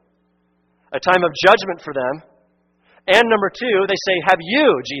time. A time of judgment for them. And number 2, they say, have you,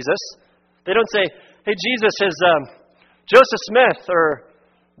 Jesus? They don't say, hey, Jesus, is Joseph Smith or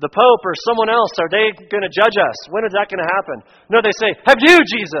the Pope or someone else, are they going to judge us? When is that going to happen? No, they say, have you,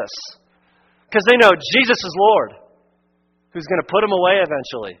 Jesus? Because they know Jesus is Lord, who's going to put them away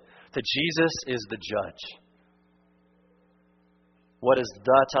eventually. That Jesus is the judge. What is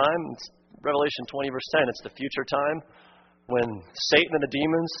the time? It's Revelation 20, verse 10. It's the future time when Satan and the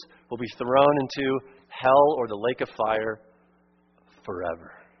demons will be thrown into hell or the lake of fire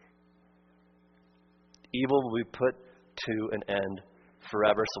forever. Evil will be put to an end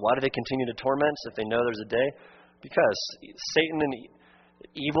forever. So why do they continue to torment if they know there's a day? Because Satan and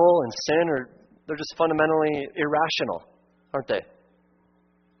evil and sin they're just fundamentally irrational, aren't they?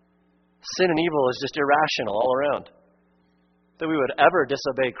 Sin and evil is just irrational all around. That we would ever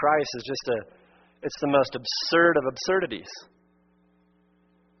disobey Christ is it's the most absurd of absurdities.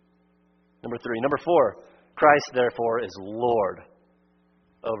 Number 3. Number 4, Christ, therefore, is Lord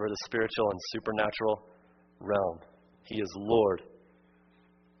over the spiritual and supernatural realm. He is Lord.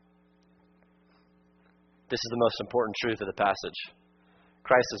 This is the most important truth of the passage.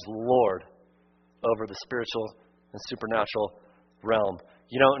 Christ is Lord over the spiritual and supernatural realm.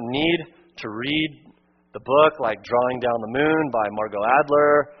 You don't need to read the book like Drawing Down the Moon by Margot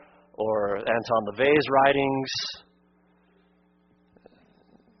Adler or Anton LaVey's writings,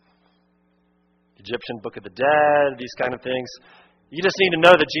 Egyptian Book of the Dead, these kind of things. You just need to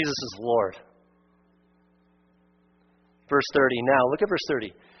know that Jesus is Lord. Verse 30. Now, look at verse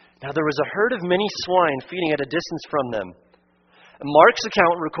 30. Now there was a herd of many swine feeding at a distance from them. And Mark's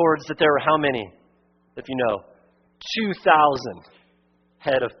account records that there were how many? If you know, 2,000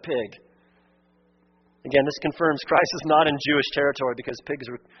 head of pig. Again, this confirms Christ is not in Jewish territory because pigs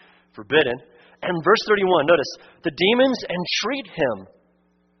were forbidden. And verse 31, notice, the demons entreat him.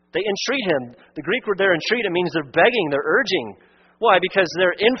 They entreat him. The Greek word there, entreat, it means they're begging, they're urging. Why? Because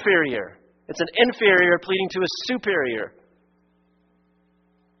they're inferior. It's an inferior pleading to a superior.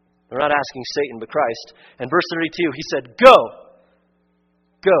 They're not asking Satan, but Christ. And verse 32, he said, go.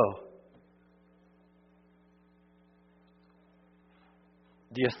 Go.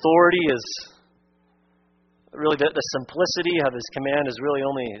 The authority is really, the simplicity of his command is really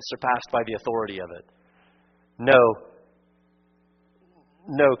only surpassed by the authority of it. No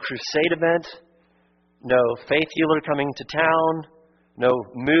crusade event, no faith healer coming to town, no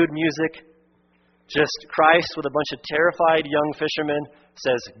mood music. Just Christ with a bunch of terrified young fishermen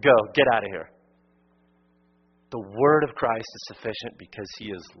says, go, get out of here. The word of Christ is sufficient because he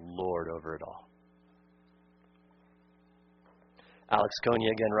is Lord over it all. Alex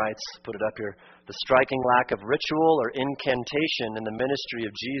Konya again writes, put it up here, the striking lack of ritual or incantation in the ministry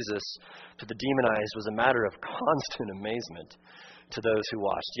of Jesus to the demonized was a matter of constant amazement to those who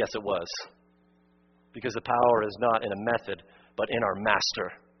watched. Yes, it was. Because the power is not in a method, but in our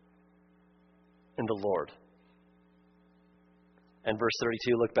Master, in the Lord. And verse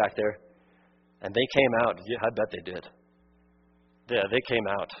 32, look back there. And they came out. Yeah, I bet they did. Yeah, they came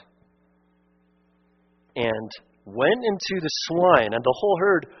out. And went into the swine, and the whole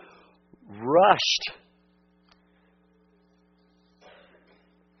herd rushed.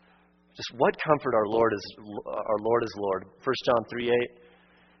 Just what comfort our Lord is Lord. 1 John 3:8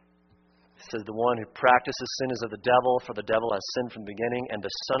 says, the one who practices sin is of the devil, for the devil has sinned from the beginning, and the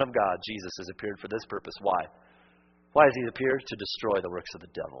Son of God, Jesus, has appeared for this purpose. Why? Why has he appeared? To destroy the works of the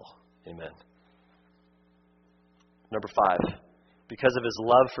devil. Amen. Number 5, because of his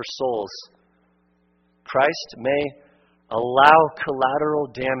love for souls, Christ may allow collateral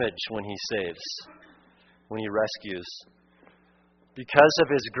damage when he saves, when he rescues. Because of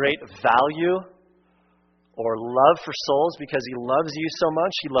his great value or love for souls, because he loves you so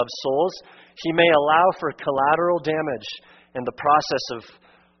much, he loves souls, he may allow for collateral damage in the process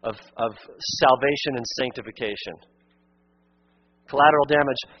of salvation and sanctification. Collateral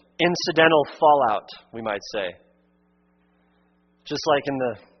damage, incidental fallout, we might say. Just like in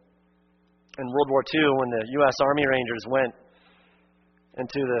World War II, when the U.S. Army Rangers went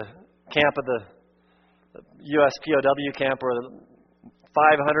into the camp of the U.S. POW camp where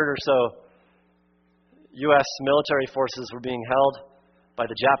 500 or so U.S. military forces were being held by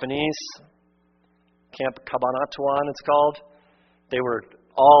the Japanese. Camp Cabanatuan, it's called. They were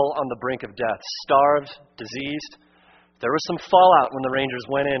all on the brink of death, starved, diseased. There was some fallout when the Rangers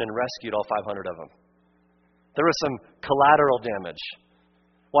went in and rescued all 500 of them. There was some collateral damage.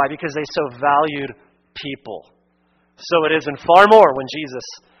 Why? Because they so valued people. So it is, and far more when Jesus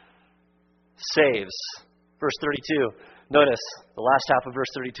saves. Verse 32. Notice the last half of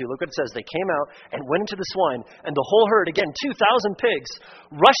verse 32. Look what it says. They came out and went into the swine, and the whole herd, again, 2,000 pigs,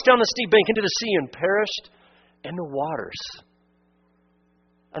 rushed down the steep bank into the sea and perished in the waters.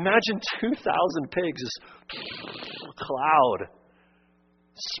 Imagine 2,000 pigs, this cloud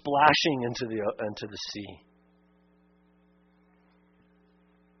splashing into the sea.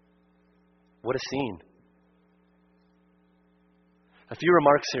 What a scene. A few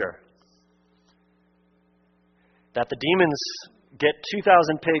remarks here. That the demons get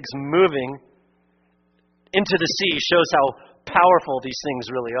 2,000 pigs moving into the sea shows how powerful these things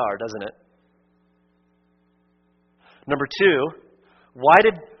really are, doesn't it? Number two, why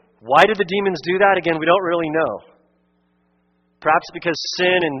did the demons do that? Again, we don't really know. Perhaps because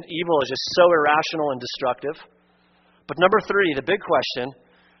sin and evil is just so irrational and destructive. But number three, the big question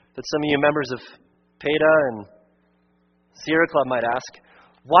that some of you members of PETA and Sierra Club might ask,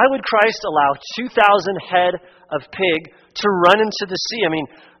 why would Christ allow 2,000 head of pig to run into the sea? I mean,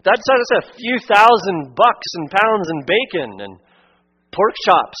 that's a few thousand bucks and pounds and bacon and pork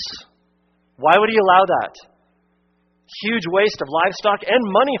chops. Why would he allow that? Huge waste of livestock and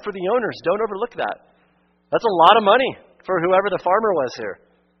money for the owners. Don't overlook that. That's a lot of money for whoever the farmer was here.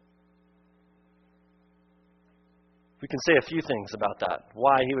 We can say a few things about that.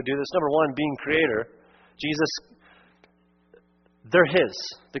 Why he would do this. Number one, being creator. Jesus, they're his.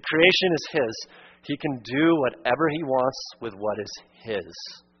 The creation is his. He can do whatever he wants with what is his.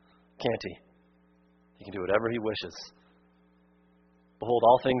 Can't he? He can do whatever he wishes. Behold,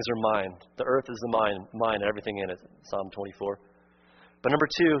 all things are mine. The earth is the mine, and everything in it. Psalm 24. But number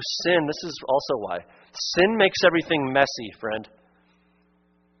two, sin. This is also why. Sin makes everything messy, friend.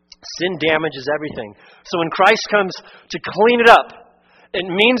 Sin damages everything. So when Christ comes to clean it up, it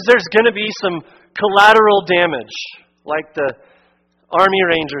means there's going to be some collateral damage, like the Army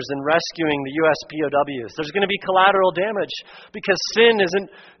Rangers in rescuing the U.S. POWs. There's going to be collateral damage because sin isn't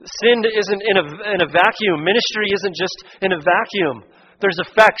in a vacuum. Ministry isn't just in a vacuum. There's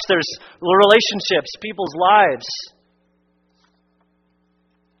effects, there's relationships, people's lives.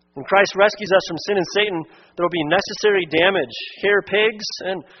 When Christ rescues us from sin and Satan, there will be necessary damage. Here, pigs,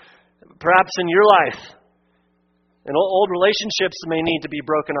 and perhaps in your life. And old relationships may need to be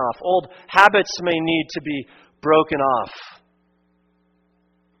broken off. Old habits may need to be broken off.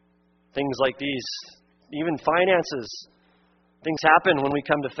 Things like these, even finances. Things happen when we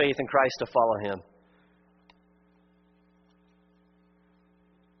come to faith in Christ to follow Him.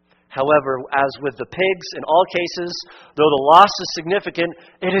 However, as with the pigs, in all cases, though the loss is significant,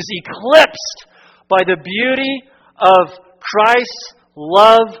 it is eclipsed by the beauty of Christ's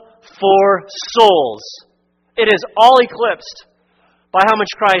love for souls. It is all eclipsed by how much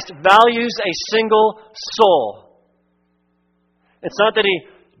Christ values a single soul. It's not that He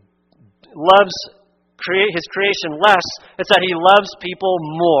loves His creation less, it's that He loves people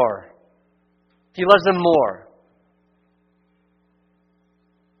more. He loves them more.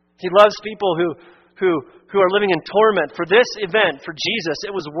 He loves people who are living in torment. For this event, for Jesus, it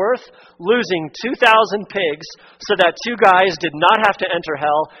was worth losing 2,000 pigs so that two guys did not have to enter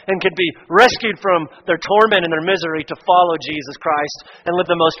hell and could be rescued from their torment and their misery to follow Jesus Christ and live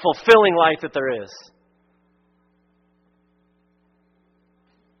the most fulfilling life that there is.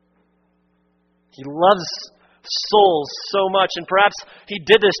 He loves souls so much, and perhaps He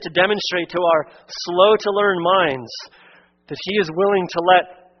did this to demonstrate to our slow-to-learn minds that He is willing to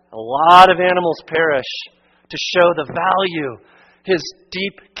let a lot of animals perish to show the value, His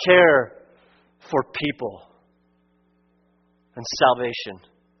deep care for people and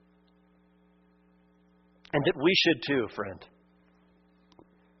salvation. And that we should too, friend.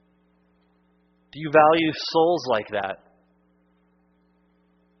 Do you value souls like that?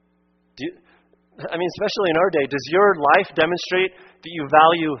 Especially in our day, does your life demonstrate that you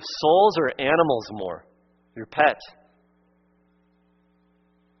value souls or animals more? Your pet?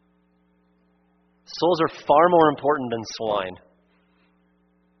 Souls are far more important than swine.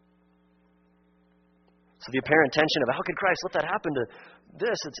 So the apparent tension of how could Christ let that happen to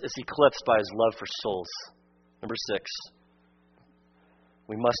this, it's eclipsed by His love for souls. Number 6.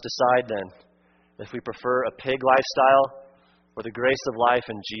 We must decide then if we prefer a pig lifestyle or the grace of life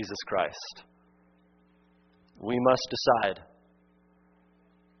in Jesus Christ. We must decide.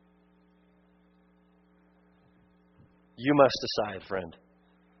 You must decide, friend.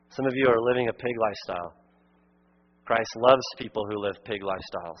 Some of you are living a pig lifestyle. Christ loves people who live pig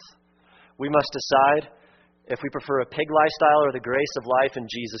lifestyles. We must decide if we prefer a pig lifestyle or the grace of life in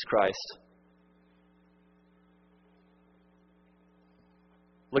Jesus Christ.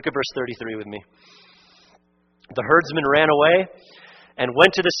 Look at verse 33 with me. The herdsmen ran away and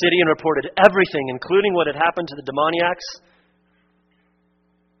went to the city and reported everything, including what had happened to the demoniacs.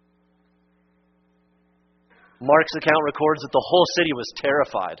 Mark's account records that the whole city was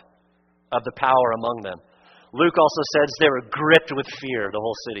terrified of the power among them. Luke also says they were gripped with fear, the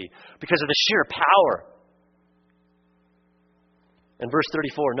whole city, because of the sheer power. In verse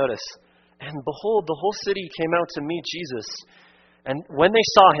 34, notice, and behold, the whole city came out to meet Jesus. And when they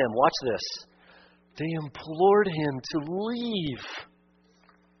saw Him, watch this, they implored Him to leave.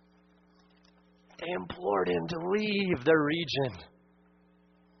 They implored Him to leave their region.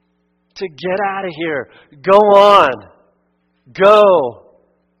 to get out of here. Go on. Go.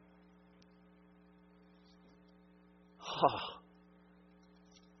 Oh.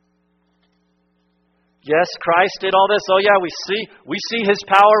 Yes, Christ did all this. Oh yeah, we see His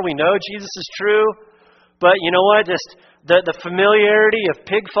power. We know Jesus is true. But you know what? Just the familiarity of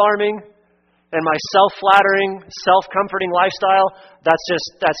pig farming and my self-flattering, self-comforting lifestyle,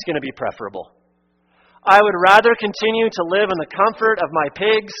 that's going to be preferable. I would rather continue to live in the comfort of my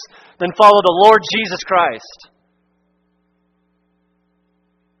pigs than follow the Lord Jesus Christ.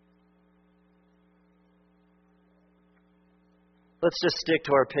 Let's just stick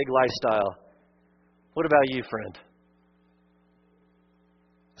to our pig lifestyle. What about you, friend?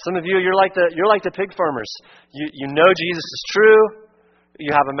 Some of you, you're like the pig farmers. You know Jesus is true.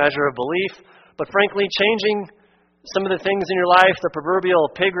 You have a measure of belief. But frankly, changing some of the things in your life, the proverbial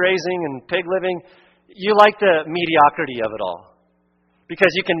pig raising and pig living, you like the mediocrity of it all.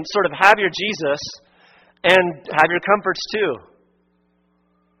 Because you can sort of have your Jesus and have your comforts too.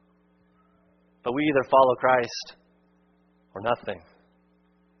 But we either follow Christ or nothing.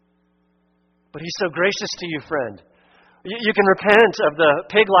 But He's so gracious to you, friend. You can repent of the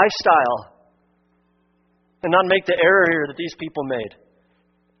pig lifestyle and not make the error here that these people made.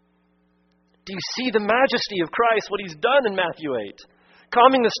 Do you see the majesty of Christ, what He's done in Matthew 8?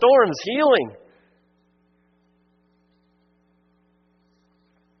 Calming the storms, healing.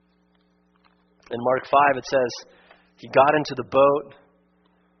 In Mark 5 it says, He got into the boat,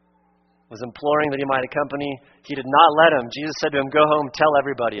 was imploring that He might accompany. He did not let him. Jesus said to him, go home, tell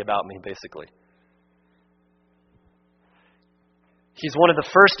everybody about me, basically. He's one of the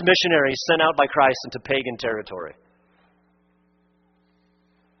first missionaries sent out by Christ into pagan territory.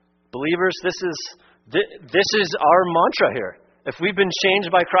 Believers, this is our mantra here. If we've been changed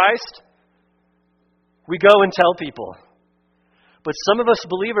by Christ, we go and tell people. But some of us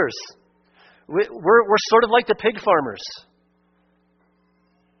believers, we're sort of like the pig farmers.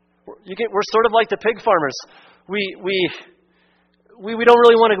 We're sort of like the pig farmers. We don't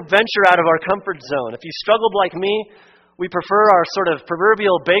really want to venture out of our comfort zone. If you struggled like me, we prefer our sort of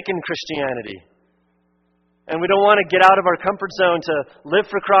proverbial bacon Christianity. And we don't want to get out of our comfort zone to live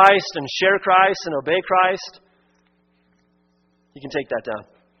for Christ and share Christ and obey Christ. You can take that down.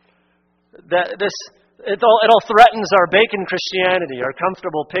 It all threatens our bacon Christianity, our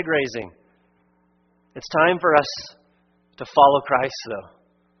comfortable pig raising. It's time for us to follow Christ, though.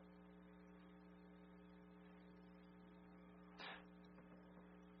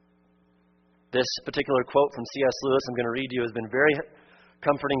 This particular quote from C.S. Lewis I'm going to read to you has been very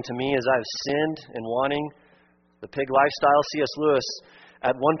comforting to me as I've sinned in wanting the pig lifestyle. C.S. Lewis,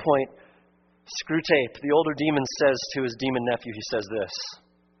 at one point, Screwtape, the older demon, says to his demon nephew, he says this.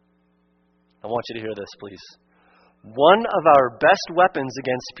 I want you to hear this, please. One of our best weapons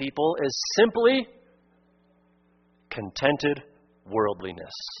against people is simply contented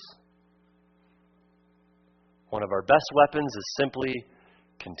worldliness. One of our best weapons is simply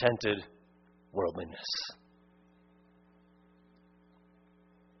contented worldliness.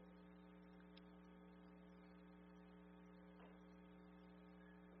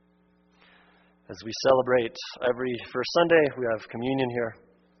 As we celebrate every first Sunday, we have communion here,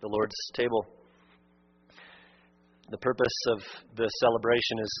 the Lord's table. The purpose of the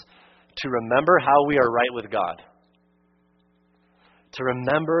celebration is to remember how we are right with God. To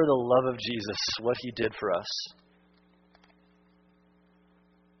remember the love of Jesus, what He did for us.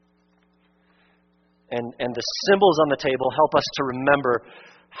 And the symbols on the table help us to remember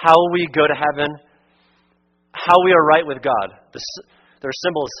how we go to heaven, how we are right with God. There are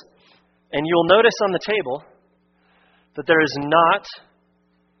symbols. And you'll notice on the table that there is not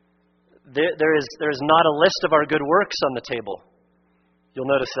a list of our good works on the table.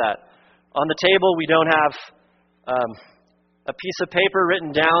 You'll notice that. On the table we don't have a piece of paper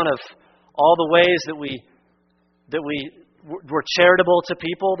written down of all the ways that we were charitable to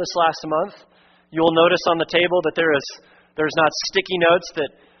people this last month. You'll notice on the table that there's not sticky notes that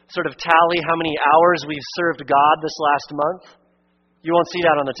sort of tally how many hours we've served God this last month. You won't see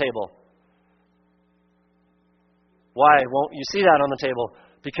that on the table. Why won't you see that on the table?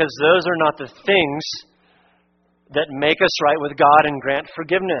 Because those are not the things that make us right with God and grant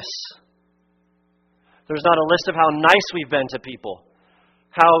forgiveness. There's not a list of how nice we've been to people,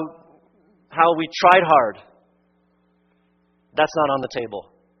 how we tried hard. That's not on the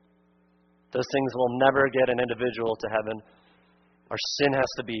table. Those things will never get an individual to heaven. Our sin has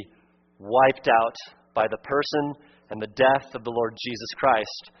to be wiped out by the person and the death of the Lord Jesus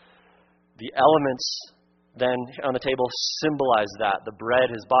Christ. The elements then on the table symbolize that. The bread,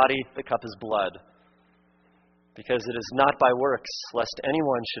 His body, the cup, His blood. Because it is not by works, lest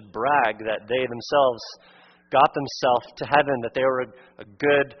anyone should brag that they themselves got themselves to heaven, that they were a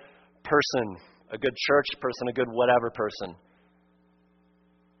good person, a good church person, a good whatever person.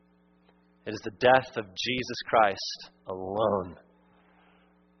 It is the death of Jesus Christ alone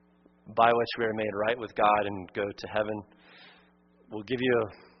by which we are made right with God and go to heaven. We'll give you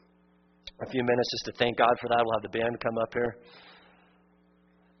a few minutes just to thank God for that. We'll have the band come up here.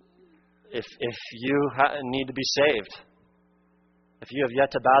 If you need to be saved, if you have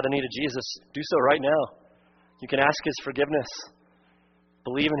yet to bow the knee to Jesus, do so right now. You can ask His forgiveness.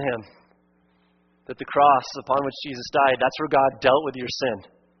 Believe in Him. That the cross upon which Jesus died, that's where God dealt with your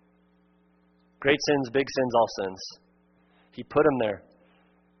sin. Great sins, big sins, all sins. He put them there.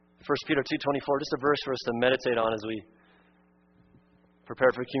 1 Peter 2:24, just a verse for us to meditate on as we prepare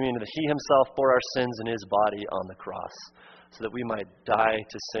for communion, that He Himself bore our sins in His body on the cross, so that we might die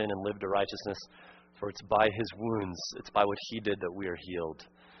to sin and live to righteousness. For it's by His wounds, it's by what He did that we are healed.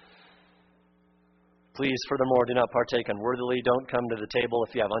 Please, furthermore, do not partake unworthily. Don't come to the table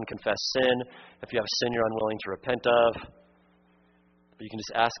if you have unconfessed sin, if you have sin you're unwilling to repent of. But you can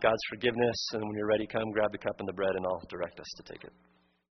just ask God's forgiveness, and when you're ready, come grab the cup and the bread, and I'll direct us to take it.